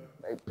 and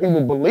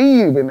people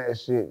believe in that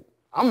shit.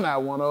 I'm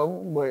not one of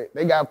them, but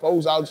they got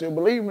folks out here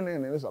believing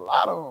in it. There's a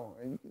lot of them,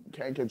 and you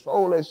can't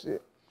control that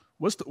shit.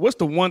 What's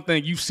the one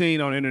thing you've seen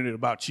on the internet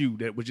about you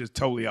that was just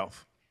totally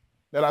off?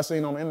 That I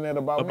seen on the internet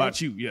about me?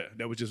 You, yeah,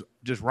 that was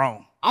just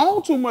wrong. I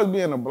don't too much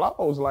be in the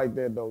blogs like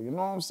that, though. You know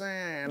what I'm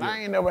saying? And I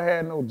ain't never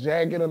had no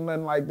jacket or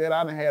nothing like that.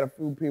 I done had a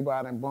few people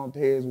I done bumped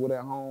heads with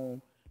at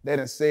home that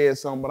done said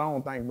something, but I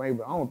don't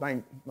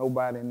think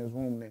nobody in this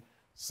room done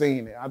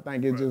seen it. I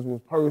think it just was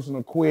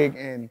personal, quick,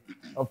 and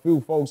a few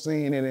folks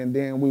seen it, and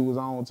then we was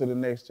on to the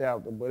next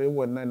chapter. But it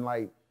wasn't nothing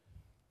like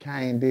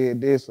Kane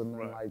did this or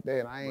nothing like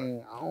that.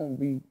 I don't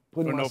be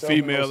putting myself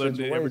in no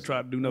situation. Or ever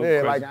try to do no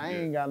crazy. Like, I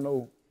ain't got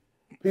no.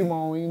 People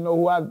don't even know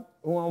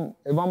who I'm,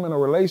 if I'm in a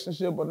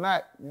relationship or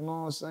not, you know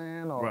what I'm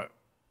saying? Or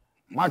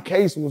my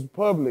case was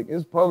public.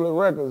 It's public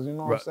records, you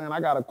know what I'm saying?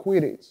 I got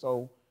acquitted,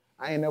 so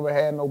I ain't never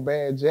had no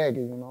bad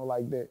jacket,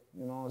 like that.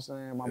 You know what I'm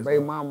saying? My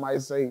baby mom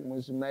might say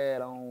when she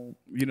mad, I don't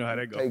how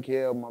that go. Take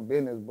care of my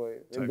business,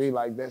 but it be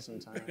like that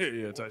sometimes.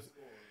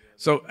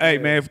 So, hey,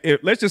 man, if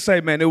let's just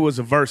say, man, it was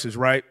a versus,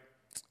 right?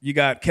 You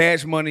got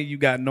Cash Money, you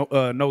got No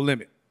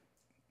Limit.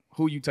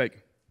 Who you taking?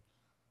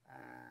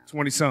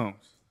 20 songs.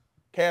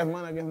 Cash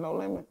Money against No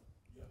Limit?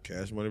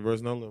 Cash Money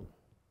versus No Limit.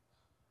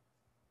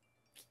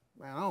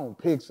 Man, I don't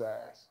pick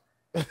sides.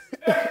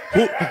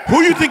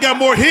 Who you think got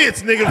more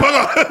hits, nigga? Hold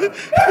on.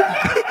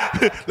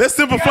 Let's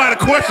simplify the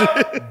question.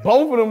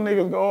 Both of them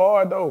niggas go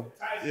hard, though.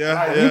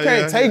 You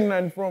can't take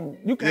nothing from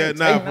no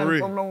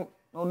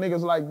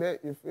niggas like that,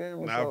 you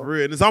feel me? Nah, for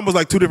real. And it's almost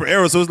like two different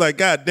eras, so it's like,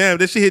 god damn,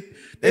 that shit hit.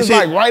 It's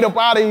like right up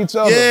out of each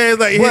other. Yeah, it's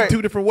like it hit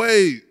two different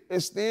ways.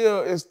 It's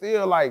still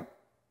like,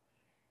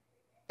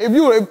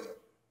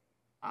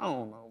 I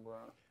don't know, bro.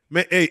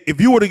 Man, hey, if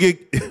you were to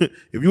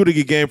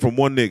get game from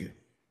one nigga,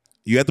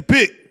 you have to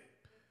pick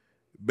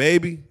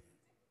Baby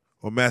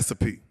or Master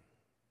P.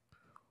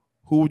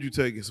 Who would you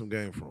take some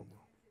game from?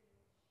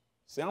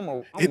 See,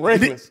 I'm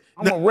reckless.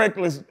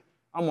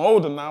 I'm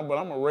older now, but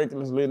I'm a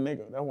reckless little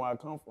nigga. That's where I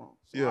come from.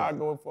 So I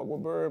go and fuck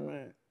with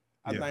Birdman.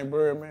 I think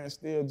Birdman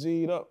still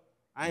G'd up.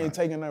 I ain't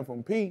taking nothing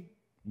from P.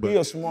 He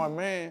a smart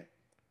man.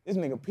 This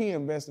nigga P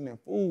investing in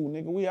food,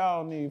 nigga. We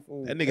all need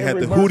food. That nigga had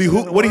the Hootie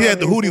Hoo. What he had,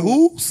 the Hootie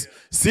Hoos?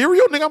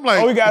 Cereal, nigga? I'm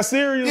like, he got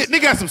cereals? Yeah,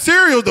 nigga got some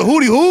cereals, the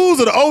Hootie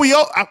Hoos or the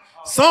OEO.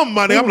 Some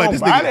money. I'm like,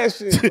 this nigga. That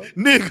shit,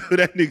 nigga,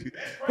 that nigga.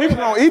 People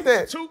don't eat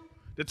that.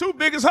 The two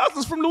biggest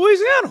hustlers from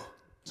Louisiana.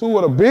 Two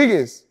of the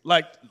biggest.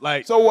 Like.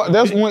 So what?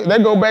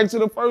 That go back to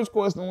the first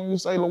question when you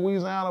say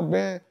Louisiana,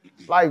 man.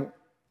 Like,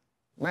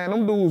 man,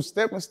 them dudes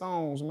stepping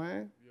stones,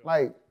 man.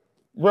 Like,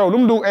 bro,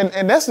 them dudes,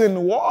 and that's in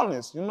New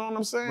Orleans. You know what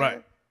I'm saying?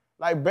 Right.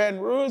 Like, Baton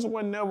Rouge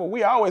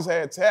we always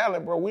had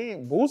talent, bro.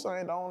 Boosie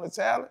ain't the only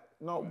talent.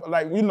 No,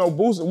 like,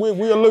 Boosie,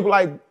 we'll look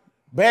like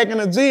back in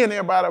the G and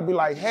everybody will be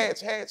like,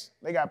 Hatch.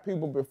 They got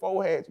people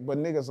before Hatch, but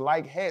niggas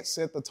like Hatch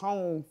set the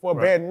tone for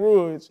Baton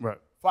Rouge,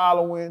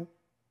 following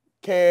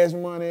Cash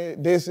Money,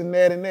 this and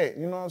that and that.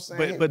 You know what I'm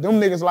saying? But them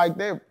niggas like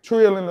that,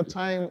 Trill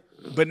Entertainment.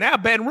 But now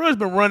Baton Rouge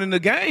been running the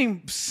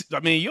game.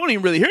 I mean, you don't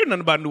even really hear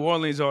nothing about New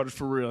Orleans artists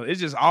for real.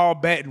 It's just all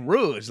Baton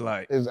Rouge.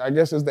 Like, I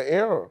guess it's the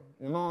era.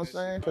 You know what I'm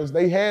saying? Because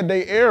they had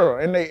their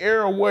era, and their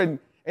era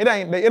it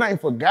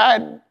ain't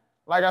forgotten.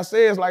 Like I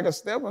said, it's like a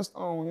stepping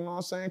stone. You know what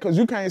I'm saying? Because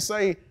you can't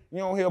say You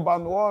don't hear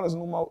about New Orleans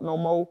no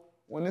more.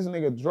 When this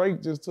nigga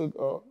Drake just took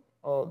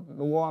a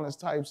New Orleans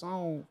type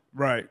song.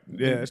 Right.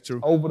 Yeah, that's true.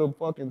 Over the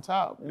fucking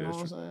top. You know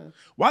what I'm saying?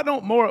 Why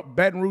don't more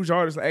Baton Rouge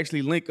artists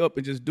actually link up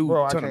and just do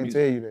Bro, a ton I of can't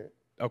music? tell you that.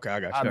 Okay, I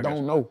got you. I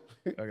don't know.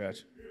 I got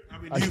you. I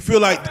mean, do you feel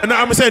like? No,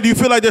 I'm saying, do you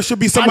feel like there should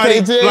be I somebody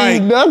can't tell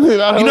like you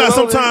nothing. I don't you know? know,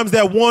 Sometimes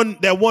that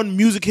one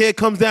music head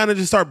comes down and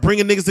just start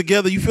bringing niggas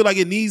together. You feel like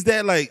it needs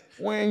that, like.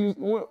 When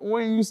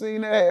you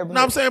seen that happen?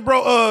 No, I'm saying,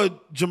 bro.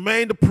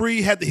 Jermaine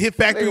Dupri had the Hit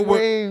Factory. Nigga, we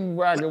ain't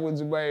rocking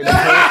with Jermaine.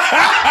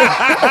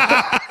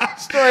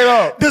 Straight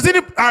up. Does any?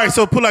 All right,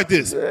 so put like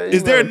this: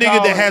 is there a better nigga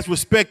call that him. has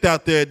respect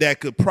out there that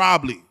could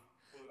probably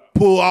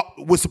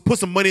put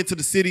some money into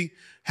the city,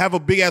 have a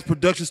big ass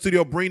production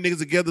studio, bring niggas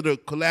together to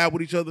collab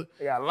with each other?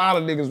 They got a lot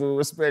of niggas with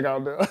respect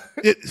out there.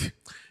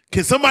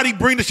 Can somebody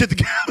bring the shit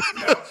together?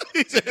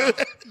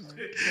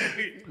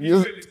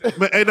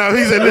 Hey, no,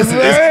 he said, listen,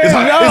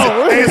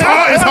 it's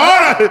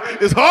hard.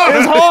 It's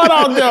hard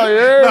out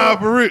there, yeah. Nah,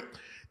 for real.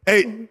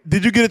 Hey,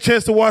 did you get a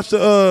chance to watch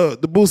the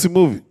Boosie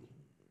movie?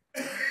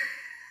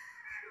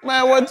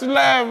 Man, what you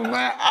laughing,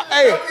 man?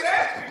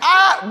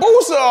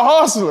 Boosie a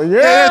hustler,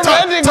 yeah.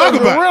 Talk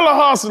about it. Real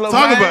hustler,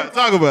 man.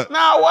 Talk about it.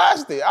 Nah, I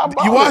watched it.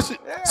 You watched it?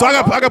 Yeah, So I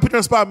got put you on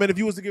the spot, man. If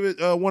you was to give it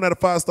 1 out of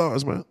 5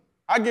 stars, man.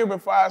 I give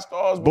it 5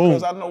 stars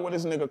because I know where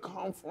this nigga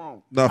come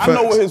from. Nah, I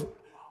know facts. where his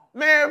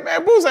man,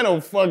 Boosie ain't no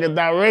fucking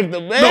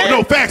director, man.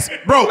 No, facts,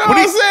 bro. You know what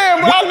I'm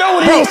saying? But I know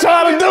what he was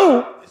trying to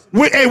do.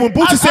 When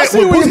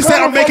Boosie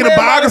said I'm making a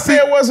biography,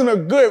 it wasn't a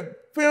good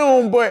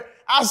film, but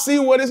I see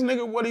what he's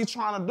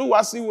trying to do.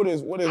 I see what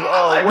his listen.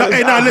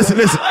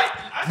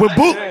 When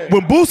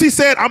Boosie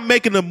said I'm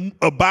making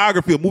a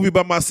biography, a movie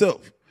about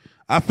myself,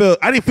 I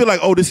didn't feel like,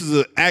 oh, this is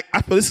an act.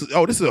 I feel this is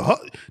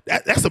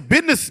that's a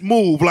business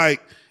move.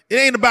 Like, it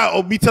ain't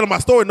about me telling my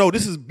story. No,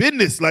 this is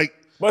business. Like,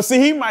 but see,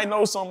 he might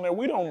know something that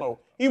we don't know.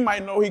 He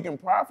might know he can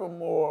profit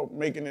more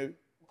making it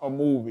a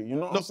movie. You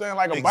know what I'm saying?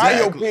 Like a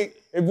biopic.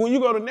 When you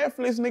go to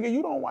Netflix, nigga,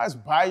 you don't watch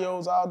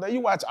bios all day.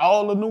 You watch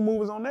all the new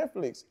movies on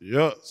Netflix.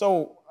 Yeah.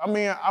 So, I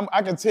mean,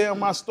 I can tell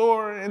my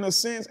story in a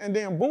sense, and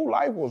then Boo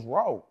life was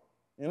raw.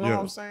 You know what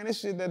I'm saying? This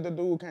shit that the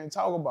dude can't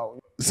talk about.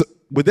 So,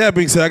 with that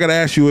being said, I gotta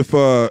ask you if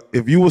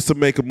you was to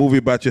make a movie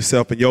about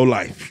yourself and your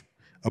life,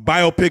 a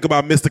biopic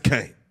about Mr.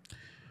 Kane.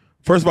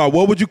 First of all,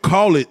 what would you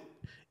call it,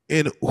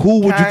 and who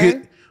would you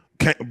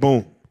get?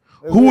 Boom.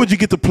 Who would you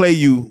get to play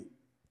you?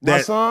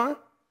 My son.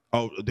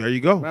 Oh, there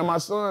you go. Man, my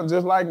son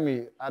just like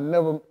me. I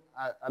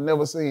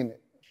never seen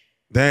it.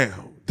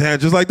 Damn,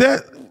 just like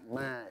that.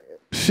 Man,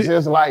 shit.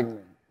 Just like me.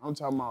 I'm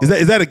talking about.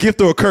 Is that a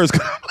gift or a curse?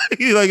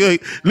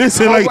 like,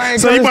 listen,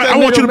 I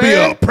want you to be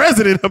a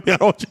president. I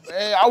want you.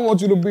 Hey, I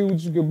want you to be what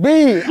you could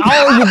be.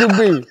 All you could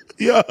be.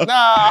 Yeah. Nah,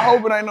 I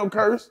hope it ain't no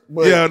curse.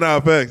 But yeah,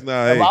 facts. If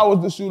I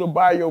was to shoot a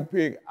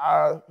biopic,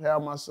 I'd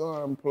have my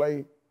son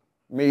play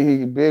me.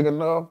 He big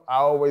enough. I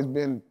always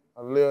been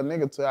a little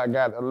nigga till I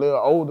got a little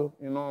older.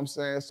 You know what I'm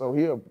saying? So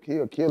he'll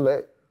kill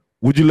that.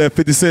 Would you let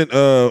 50 Cent?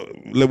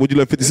 Would you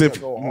let 50 Cent?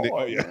 Go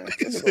hard, man.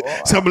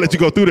 So I'm gonna let you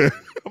go through there.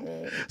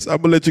 So I'm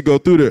gonna let you go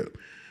through there,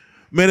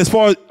 man. As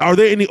far as, are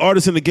there any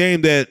artists in the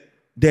game that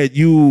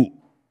you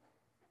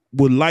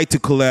would like to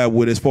collab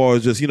with? As far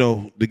as just,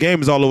 the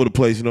game is all over the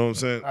place. You know what I'm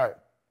saying? All right.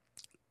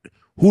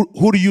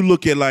 Who do you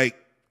look at like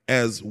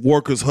as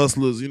workers,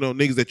 hustlers?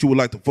 Niggas that you would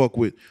like to fuck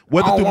with,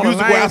 whether through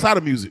music or outside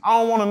of music.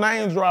 I don't want to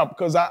name drop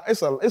because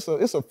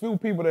it's a few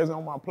people that's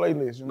on my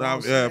playlist. You know what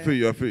I'm saying? I feel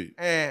you.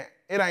 And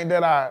it ain't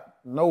that I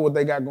know what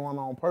they got going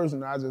on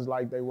personally. I just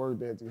like they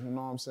work ethic. You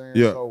know what I'm saying?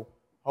 Yeah. So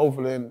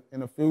hopefully in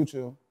the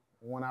future,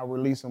 when I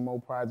release some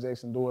more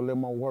projects and do a little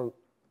more work,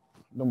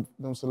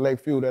 them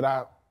select few that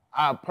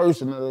I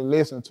personally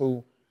listen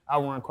to, I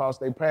run across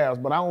their paths.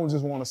 But I don't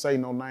just want to say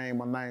no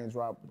name or name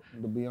drop,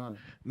 to be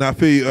honest. Now, I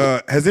feel you,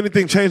 has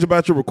anything changed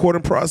about your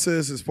recording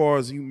process as far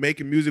as you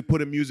making music,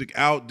 putting music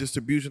out,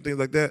 distribution, things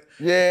like that?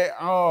 Yeah,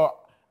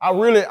 I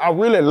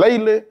really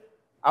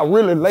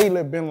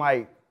lately been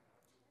like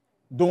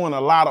doing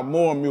a lot of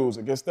more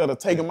music instead of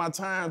taking my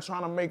time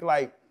trying to make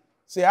like.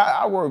 See,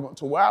 I work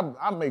to where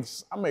I make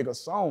a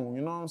song.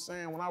 You know what I'm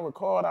saying? When I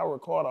record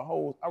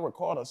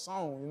a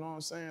song. You know what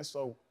I'm saying?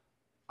 So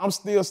I'm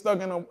still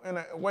stuck in a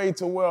way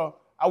to where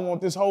I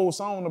want this whole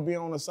song to be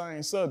on the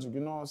same subject. You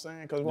know what I'm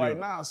saying? Because right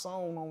now, a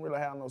song don't really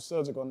have no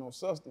subject or no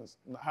substance.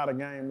 How the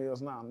game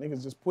is now,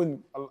 niggas just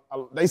putting.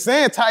 They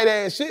saying tight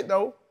ass shit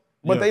though,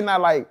 but they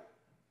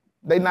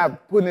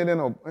not putting it in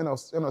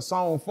a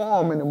song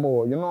form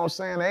anymore. You know what I'm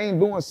saying? They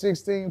ain't doing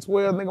 16,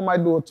 12. Nigga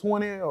might do a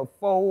 20 or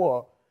 4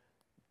 or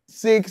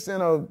 6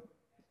 and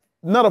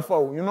another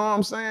 4. You know what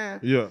I'm saying?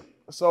 Yeah.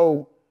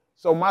 So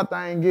my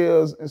thing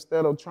is,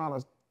 instead of trying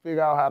to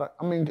figure out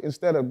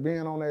instead of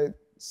being on that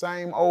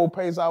same old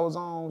pace I was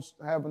on,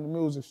 having the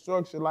music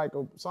structured like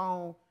a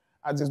song,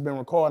 I just been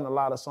recording a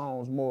lot of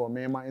songs more.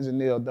 Me and my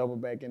engineer double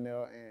back in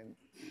there and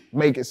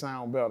make it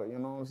sound better. You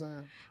know what I'm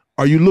saying?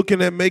 Are you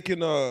looking at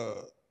making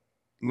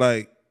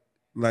like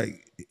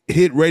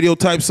hit radio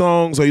type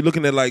songs? Are you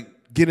looking at like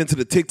get into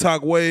the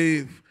TikTok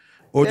wave,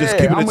 or just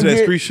keeping it to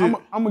that street shit?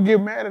 I'm gonna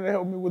get Maddie to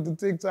help me with the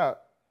TikTok.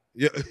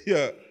 Yeah.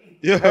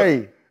 Yeah.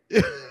 Hey.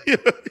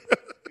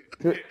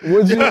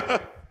 Would you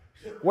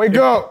wake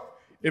up?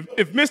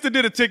 If Mr.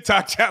 did a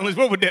TikTok challenge,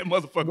 what would that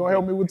motherfucker You gonna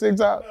help me with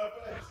TikTok?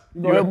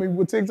 You gonna help me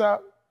with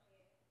TikTok?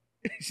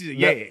 She said,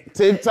 yeah.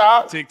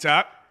 TikTok.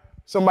 TikTok.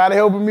 Somebody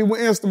helping me with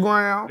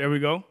Instagram. There we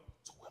go.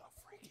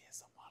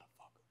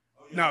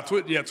 No,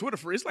 Twitter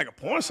free. It's like a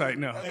porn site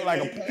now. It's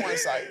like a porn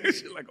site.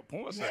 It's like a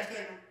porn site.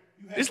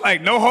 It's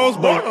like no holds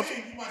barred.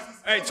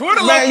 Hey,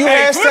 Twitter Man, you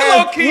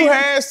low key.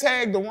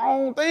 hashtag the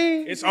wrong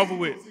thing. It's over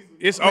with.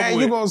 It's Man, over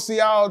with. you gonna see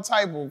all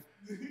type of.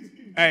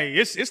 Hey,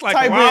 it's like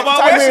Type a Wild in- Wild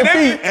type West in and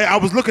everything. feet. Hey, I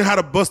was looking how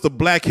to bust a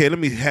blackhead. Let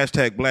me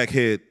hashtag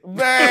blackhead.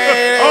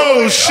 Man,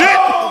 Oh shit!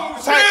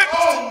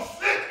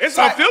 It's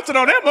unfiltered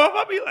on that motherfucker.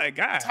 I be like,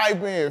 God.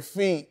 type in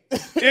feet.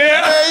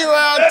 Yeah. Man, you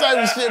all type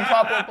of shit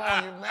pop up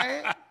on you,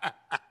 man.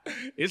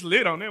 It's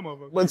lit on that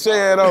motherfucker. But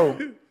yeah,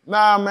 though,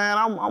 nah, man,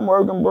 I'm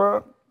working,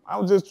 bro.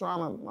 I'm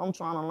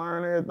trying to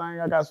learn everything.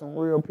 I got some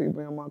real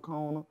people in my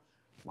corner.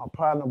 My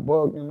partner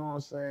Buck, you know what I'm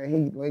saying? He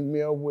linked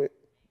me up with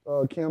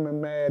Kim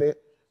and Maddie.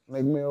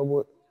 Linked me up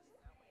with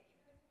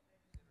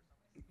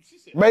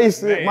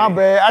Macy. My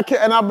bad.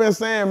 And I've been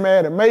saying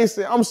Maddie.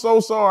 Macy, I'm so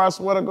sorry. I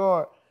swear to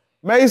God.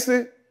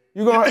 Macy,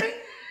 you gonna?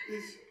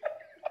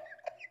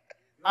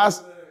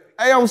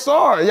 Hey, I'm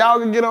sorry. Y'all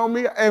can get on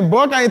me. And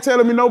Buck ain't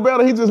telling me no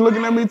better. He just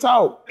looking at me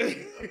talk.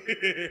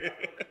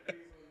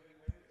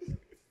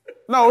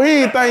 No, he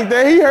ain't think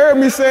that. He heard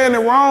me saying it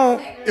wrong.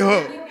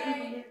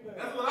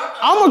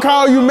 I'm gonna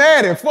call you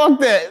Maddie. Fuck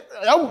that.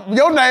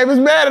 Your name is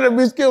Maddie to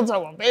be skilled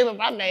talking. Baby,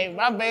 my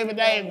baby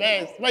name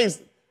is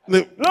Macy.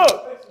 Look,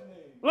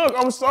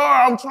 I'm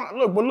sorry.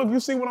 But you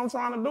see what I'm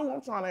trying to do?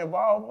 I'm trying to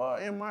involve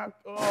her in my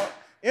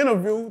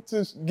interview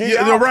to get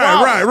y'all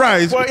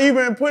right. But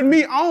even putting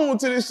me on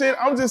to this shit,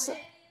 I'm just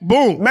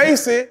Boom.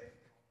 Macy,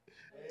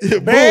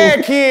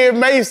 bad kid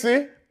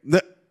Macy.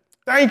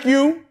 Thank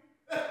you.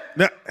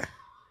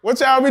 What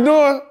y'all be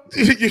doing?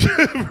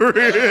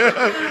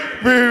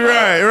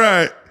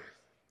 right.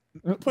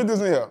 Put this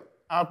in here.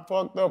 I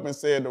fucked up and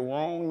said the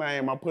wrong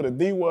name. I put a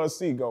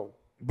D-C go.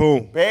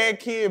 Boom. Bad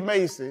kid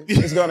Macy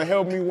is gonna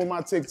help me with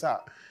my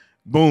TikTok.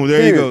 Boom.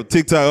 There you go.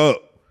 TikTok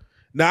up.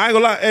 Now I ain't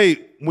gonna lie.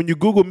 Hey, when you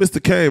Google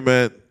Mr. Kane,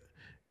 man,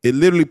 it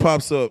literally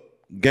pops up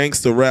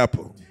gangster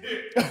rapper.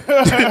 Dude,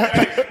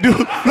 like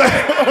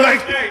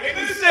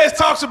It says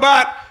talks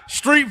about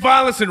street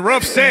violence and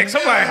rough sex.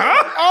 I'm like,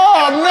 huh?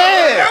 Oh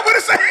man! That what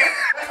it say?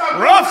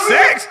 Rough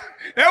sex?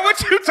 That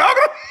what you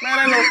talking about?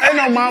 Man, ain't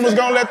no mamas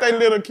gonna let their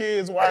little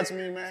kids watch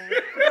me, man.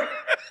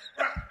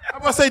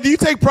 I'm about to say, do you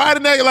take pride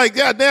in that? Like,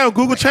 goddamn,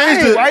 Google I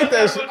changed ain't it. write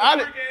that shit.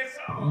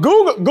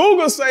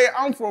 Google say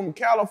I'm from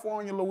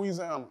California,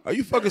 Louisiana, Are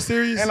you fucking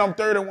serious? and I'm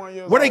 31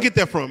 years old. Where they get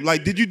that from?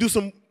 Like, did you do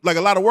a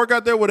lot of work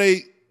out there? Where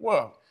they?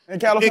 What? In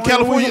California, In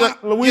California,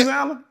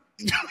 Louisiana?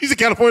 He's in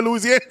California,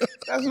 Louisiana.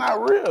 That's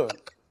not real.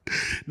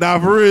 Nah,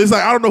 for real. It's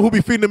like, I don't know who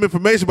be feeding them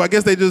information, but I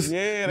guess they just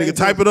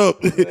type it up.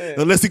 Yeah.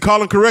 Unless he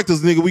calling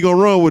correctors, nigga, we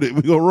gonna run with it.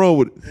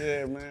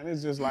 Yeah, man,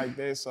 it's just like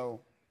that.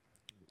 So,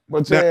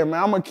 but yeah,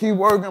 man, I'm gonna keep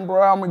working,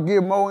 bro. I'm gonna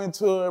get more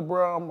into it,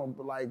 bro. I'm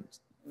gonna like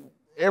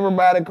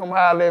everybody come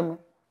holler at me.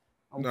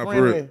 I'm Nah, for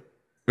friendly. real.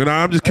 And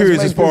I'm just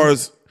curious as far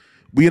as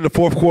we in the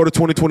fourth quarter,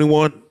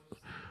 2021.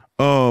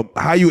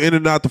 How you in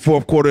and out the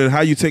fourth quarter, and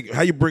how you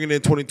bringing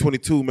in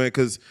 2022, man?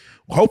 Because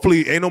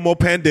hopefully ain't no more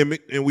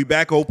pandemic, and we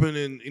back open,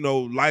 and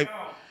life.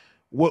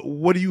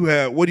 What do you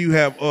have? What do you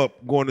have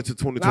up going into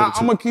 2022? Nah,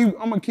 I'm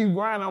gonna keep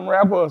grinding. I'm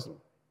rap hustling.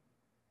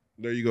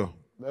 There you go.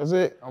 That's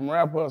it. I'm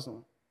rap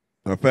hustling.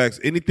 Now, facts.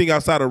 Anything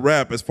outside of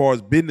rap, as far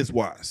as business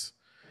wise,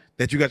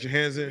 that you got your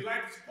hands in?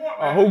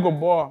 A hookah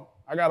bar.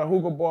 I got a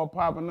hookah bar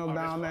popping up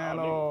down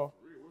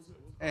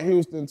there in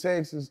Houston,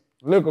 Texas,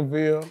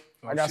 Liquorville.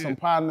 I got some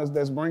partners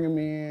that's bringing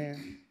me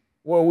in.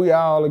 Well, we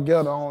all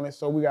together on it,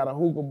 so we got a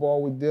hookah bar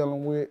we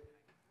dealing with.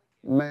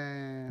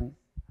 Man,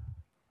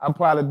 I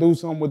probably do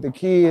something with the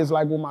kids,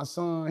 like with my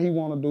son. He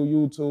want to do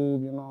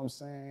YouTube, you know what I'm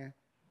saying?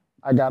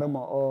 I got him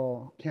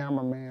a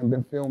cameraman,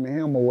 been filming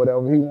him or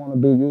whatever. He want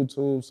to do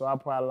YouTube, so I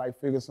probably like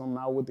figure something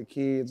out with the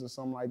kids or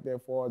something like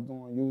that for us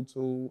doing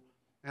YouTube.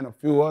 And a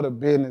few other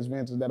business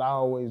ventures that I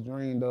always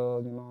dreamed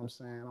of, you know what I'm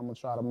saying? I'm gonna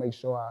try to make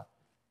sure I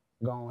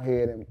go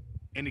ahead and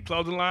Any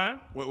clothing line?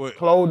 Wait.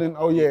 clothing,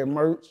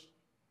 merch.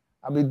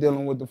 I be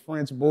dealing with the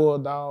French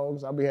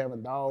bulldogs. I be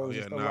having dogs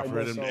and stuff like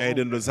that. So them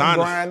I'm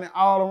designers. grinding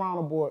all around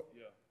the board.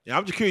 Yeah,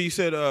 I'm just curious. You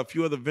said a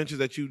few other ventures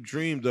that you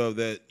dreamed of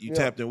that you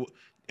tapped in.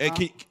 Hey,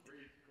 can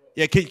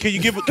you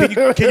give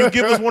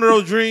us one of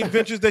those dream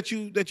ventures that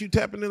you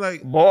tapping in,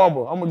 like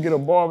Barber. I'm gonna get a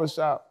barber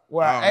shop.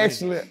 Well,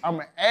 man.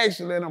 I'm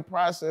actually in the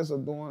process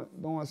of doing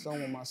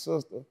something with my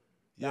sister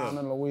down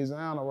in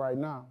Louisiana right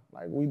now.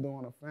 Like we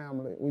doing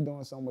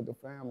something with the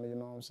family, you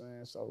know what I'm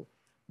saying? So,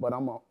 but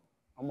I'm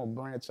gonna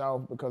branch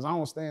off because I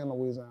don't stay in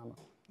Louisiana.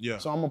 Yeah.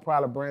 So I'm gonna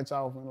probably branch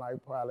off in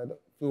like probably a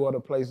few other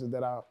places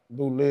that I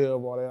do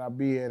live or that I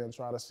be at and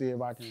try to see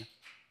if I can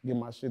get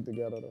my shit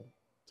together to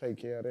take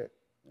care of that,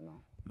 you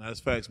know. That's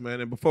facts,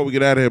 man. And before we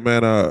get out of here,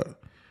 man,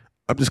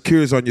 I'm just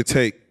curious on your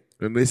take,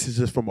 and this is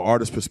just from an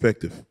artist's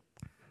perspective.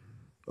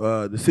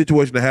 the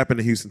situation that happened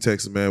in Houston,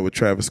 Texas, man, with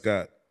Travis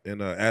Scott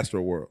and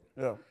Astroworld.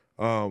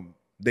 Yeah.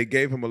 They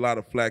gave him a lot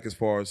of flack as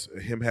far as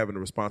him having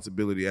the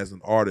responsibility as an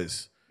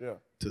artist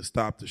to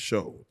stop the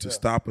show,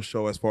 stop a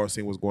show as far as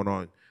seeing what's going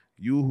on.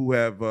 You who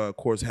have, of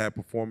course, had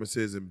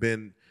performances and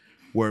been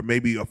where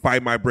maybe a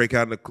fight might break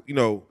out,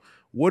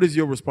 what is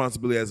your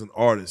responsibility as an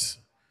artist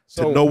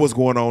to know what's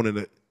going on in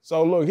it?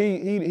 So look,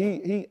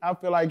 he I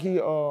feel like he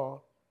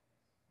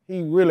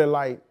really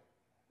like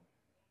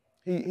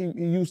he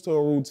used to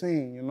a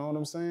routine, you know what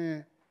I'm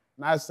saying?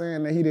 Not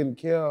saying that he didn't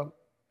care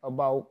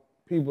about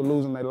people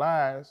losing their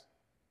lives,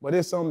 but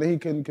it's something that he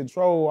couldn't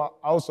control,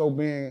 also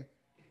being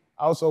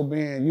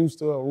used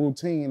to a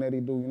routine that he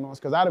do, you know,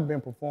 because I'd have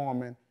been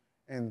performing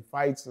in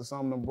fights or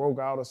something that broke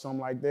out or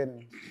something like that,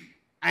 and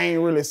I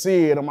ain't really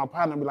see it, or my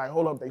partner be like,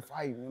 hold up, they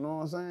fighting, you know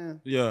what I'm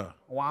saying? Yeah.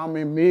 While I'm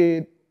in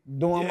mid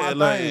doing my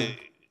thing,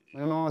 you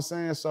know what I'm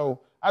saying?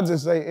 So I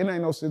just say it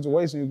ain't no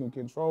situation you can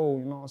control,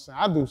 you know what I'm saying?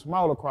 I do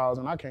smaller crowds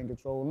and I can't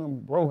control them.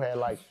 Bro had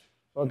like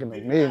fucking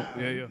a million.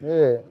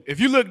 Yeah. If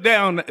you look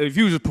down, if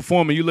you was just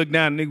performing, you look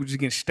down, niggas just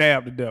getting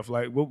stabbed to death.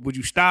 Like, what would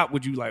you stop?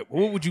 Would you like,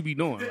 what would you be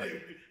doing?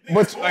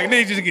 Like,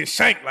 niggas just get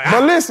shanked. Like,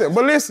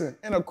 but listen,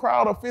 in a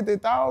crowd of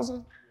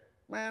 50,000,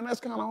 man, that's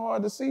kind of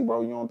hard to see,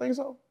 bro. You don't think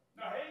so?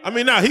 I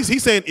mean,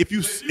 he's saying if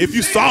you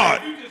saw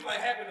it,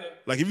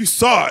 like if you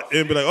saw it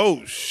and be like,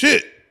 oh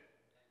shit.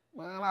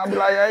 Man, I'll be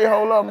like, hey,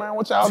 hold up, man.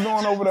 What y'all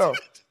doing over there?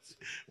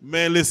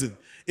 Man, listen,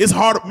 it's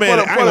hard,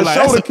 man. For the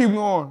show to keep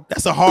going.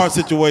 That's a hard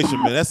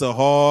situation, man. That's a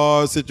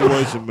hard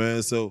situation,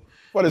 man. So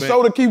for the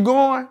show to keep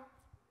going,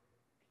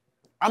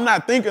 I'm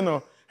not thinking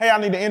of, hey, I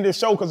need to end this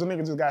show because the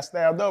nigga just got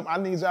stabbed up. I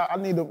need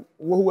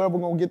whoever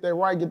gonna get that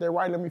right.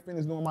 Let me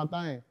finish doing my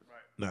thing.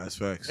 Nah, that's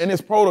facts. And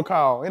it's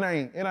protocol. It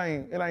ain't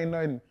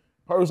nothing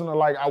personal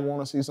like I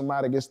want to see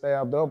somebody get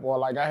stabbed up or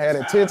like I had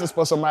intentions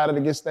for somebody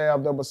to get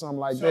stabbed up or something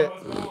like that.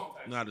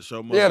 Nah, the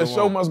show must go on. The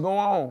show must go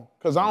on.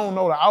 Because I don't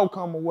know the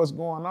outcome of what's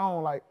going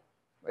on. Like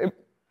if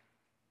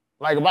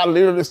I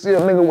literally see a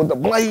nigga with the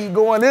blade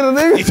going in a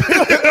nigga,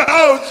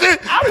 oh shit!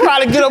 I'd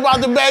probably get up out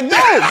the back door.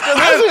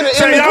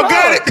 So y'all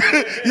got it.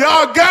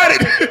 Y'all got it.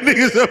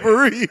 Niggas up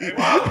for real.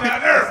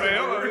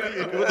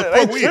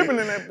 They tripping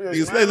in that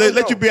bitch.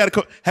 Let you be out of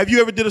country. Have you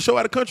ever did a show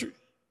out of country?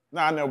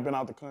 Nah, I never been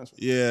out the country.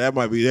 Yeah, that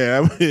might be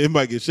there. It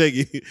might get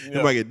shaky. Yeah.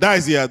 It might get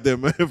dicey out there,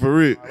 man, for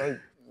real.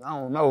 I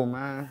don't know,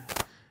 man.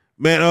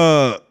 Man,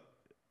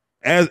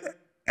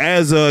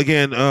 as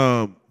again,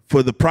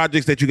 for the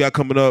projects that you got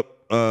coming up,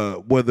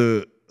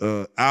 whether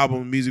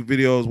album, music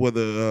videos,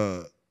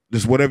 whether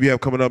just whatever you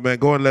have coming up, man,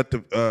 go and let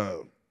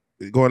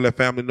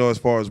family know as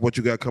far as what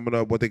you got coming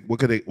up, what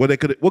could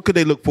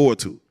they look forward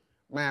to?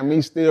 Man,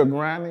 me still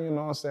grinding, you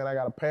know what I'm saying? I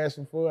got a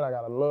passion for it, I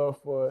got a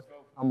love for it.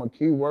 I'm going to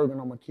keep working,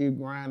 I'm going to keep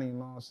grinding, you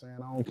know what I'm saying?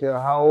 I don't care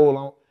how old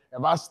I'm.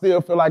 If I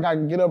still feel like I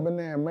can get up in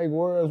there and make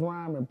words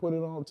rhyme and put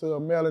it onto a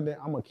melody,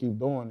 I'm going to keep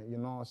doing it, you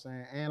know what I'm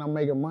saying? And I'm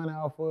making money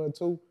off of it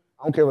too.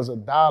 I don't care if it's $1,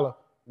 you know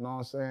what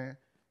I'm saying?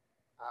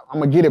 I'm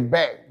going to get it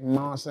back, you know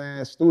what I'm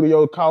saying?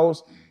 Studio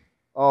costs,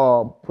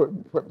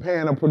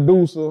 paying a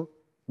producer,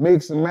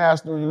 mix and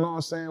master, you know what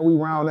I'm saying? We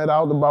round that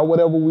out about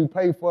whatever we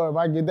pay for. If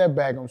I get that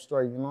back, I'm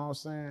straight, you know what I'm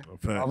saying?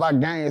 Okay. If I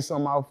gain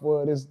something out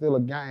for it, it's still a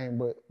game,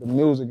 but the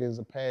music is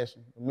a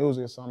passion. The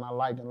music is something I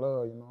like and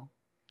love, you know?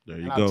 There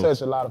you and go. I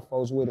touch a lot of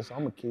folks with it, so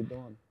I'm going to keep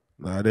doing it.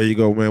 Nah, there you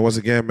go, man. Once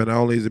again, man, not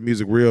only is the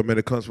music real, man,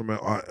 it comes from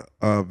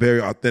a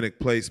very authentic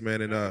place,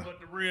 man. And put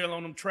the real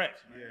on them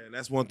tracks, man. Yeah, and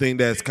that's one thing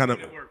that's kind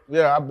of.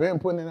 Yeah, I've been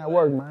putting in that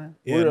work, man.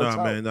 Yeah, real nah,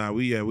 talk. man, nah,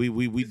 we.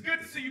 It's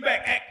good to see you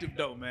back active,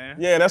 though, man.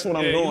 Yeah, that's what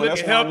I'm doing. You looking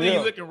that's healthy, what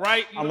you looking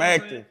right. You I'm know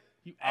active.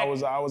 I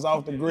was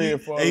off the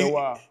grid for a little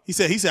while. He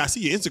said, I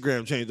see your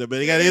Instagram changed up, man.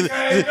 They got image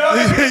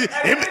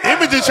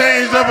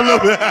changed up a little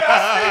bit.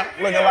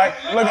 looking like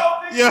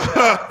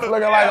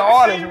an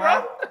artist,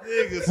 man.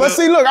 But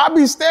see, look, I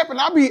be stepping.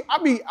 I be.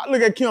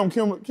 Look at Kim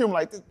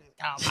like this.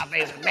 Oh, my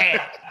favorite man.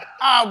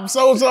 I'm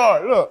so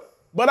sorry. Look,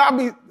 but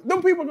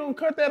them people gonna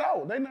cut that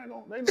out. They not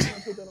gonna put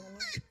that on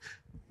there.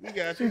 We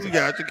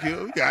got you,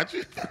 Kim. We got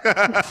you.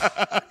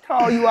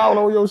 Call you out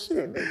on your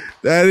shit, nigga.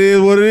 That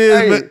is what it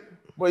is, man.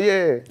 But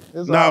yeah,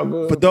 it's all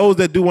good. For those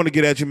that do want to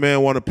get at you,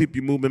 man, want to peep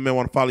your movement, man,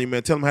 want to follow you,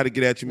 man, tell them how to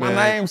get at you, man.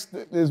 My name is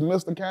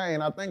Mr.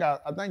 Kane. I think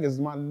it's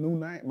my new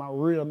name, my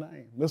real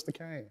name, Mr.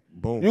 Kane.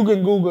 Boom. You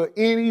can Google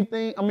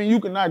anything. I mean,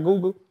 you can not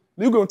Google.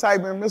 You can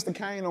type in Mr.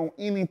 Kane on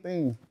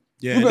anything.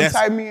 Yeah, you can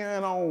type me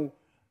in on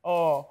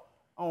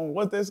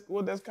what that's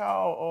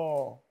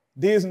called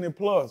Disney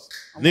Plus.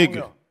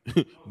 Nigga.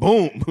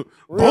 Boom.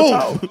 Real Boom.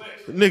 talk.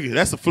 Nigga,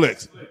 that's a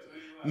flex.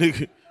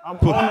 Nigga. I'm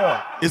on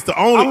there. It's the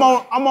only. I'm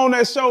on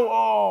that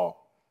show.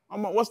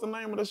 What's the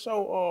name of the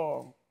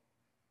show?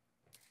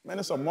 Man,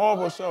 it's a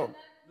Marvel show.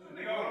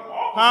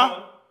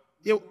 Huh?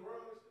 Yo.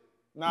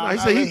 Nah, he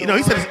said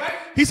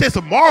it's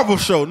a Marvel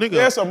show, nigga.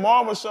 Yeah, it's a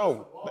Marvel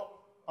show.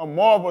 A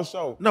Marvel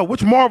show. No,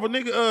 which Marvel,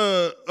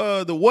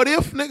 nigga? The What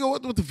If, nigga?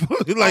 What the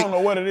fuck? Like, I don't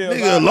know what it is.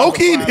 Nigga,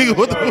 Loki, nigga.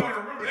 What the?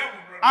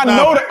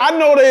 I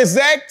know the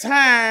exact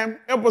time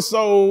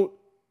episode.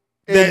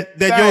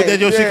 That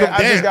your shit come.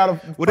 Damn.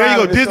 Well, there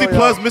you go. Disney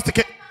Plus, Mr.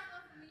 K.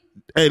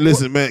 Hey,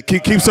 listen, man.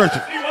 Keep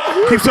searching.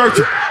 Keep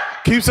searching.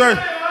 Keep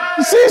searching.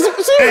 She's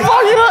fucking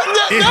up.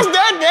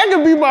 That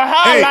could be my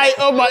highlight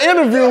of my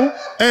interview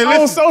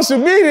on social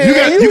media.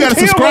 You gotta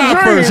subscribe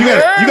first. You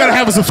gotta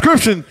have a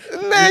subscription.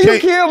 Man, you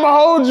killed my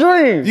whole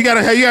dream. You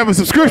have a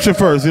subscription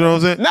first. You know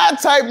what I'm saying?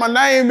 Not type my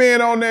name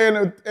in on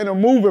there in a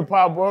movie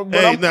pop up,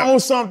 but I'm on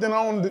something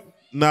on the.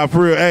 Nah,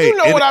 for real. Hey, you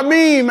know what I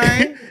mean,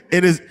 man.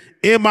 It is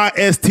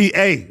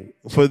MISTA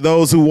for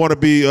those who want to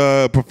be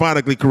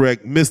prophonically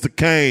correct. Mr.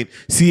 Kane,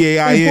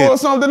 CAIN. You pull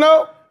something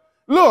up.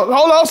 Look,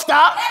 hold on,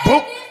 stop.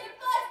 Boop.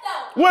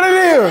 What it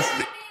is?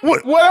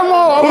 What am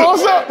I?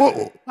 What's up?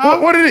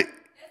 What is it?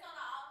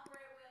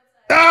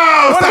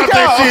 Oh, stop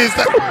that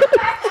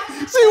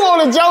shit. She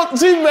want to joke.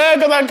 She mad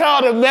because I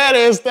called her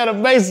Maddie instead of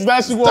Mason.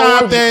 Now she want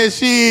stop that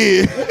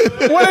shit.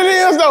 What it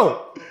is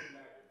though?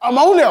 I'm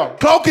on there.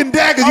 Cloak and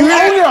Dagger. I'm on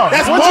there.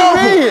 That's what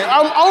Marvel. You mean?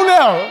 I'm on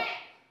there.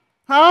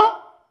 Huh?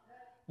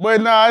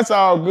 But nah, it's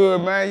all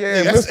good, man.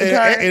 Yeah, Mr.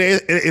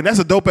 Kane. And that's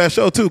a dope ass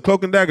show too.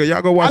 Cloak and Dagger.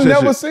 Y'all go watch that shit.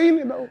 I never seen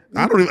it though.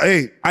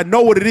 I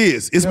know what it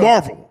is. It's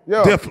Marvel.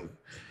 Yeah. Definitely.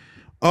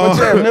 But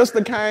yeah,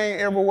 Mr. Kane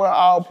everywhere,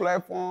 all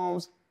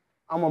platforms.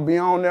 I'm gonna be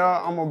on there.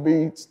 I'm gonna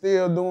be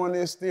still doing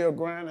this, still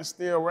grinding,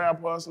 still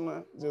rap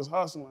hustling, just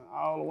hustling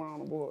all around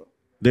the board.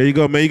 There you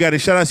go, man. You got any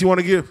shout outs you want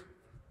to give?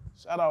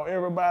 Shout out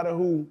everybody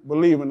who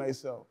believe in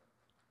themselves.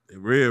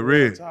 Real.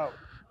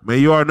 Man,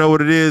 you already know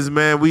what it is,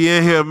 man. We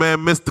in here, man.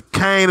 Mr.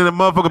 Kane in the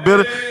motherfucking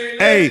building.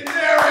 Hey,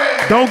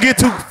 don't get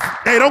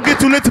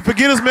too lit to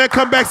forget us, man.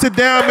 Come back, sit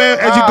down, man.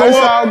 As you go it's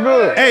up. All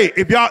good. Hey,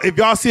 if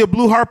y'all see a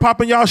blue heart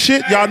popping y'all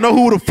shit, y'all know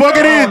who the fuck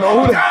it is.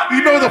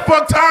 You know the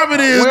fuck time it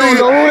is, nigga. We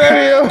don't know who that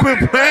is.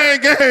 Quit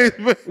playing games,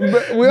 man.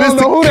 We don't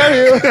know who that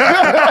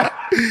is.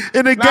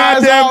 In the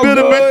goddamn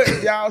building,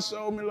 man. Y'all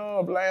showed me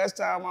love last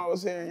time I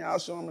was here, and y'all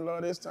showing me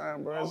love this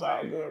time, bro. It's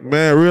all good, bro.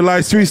 Man, real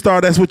life street star,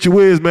 that's what you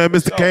is, man.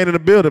 Mr. Kane in the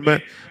building,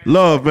 man.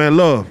 Love, man,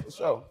 love. For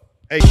sure.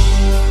 Hey.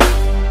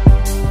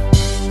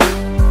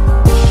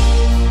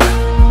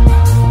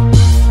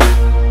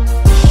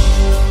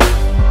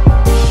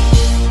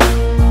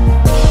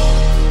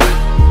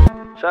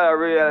 Shout out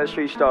Real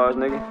Street Stars,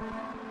 nigga.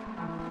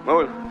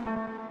 Hold on.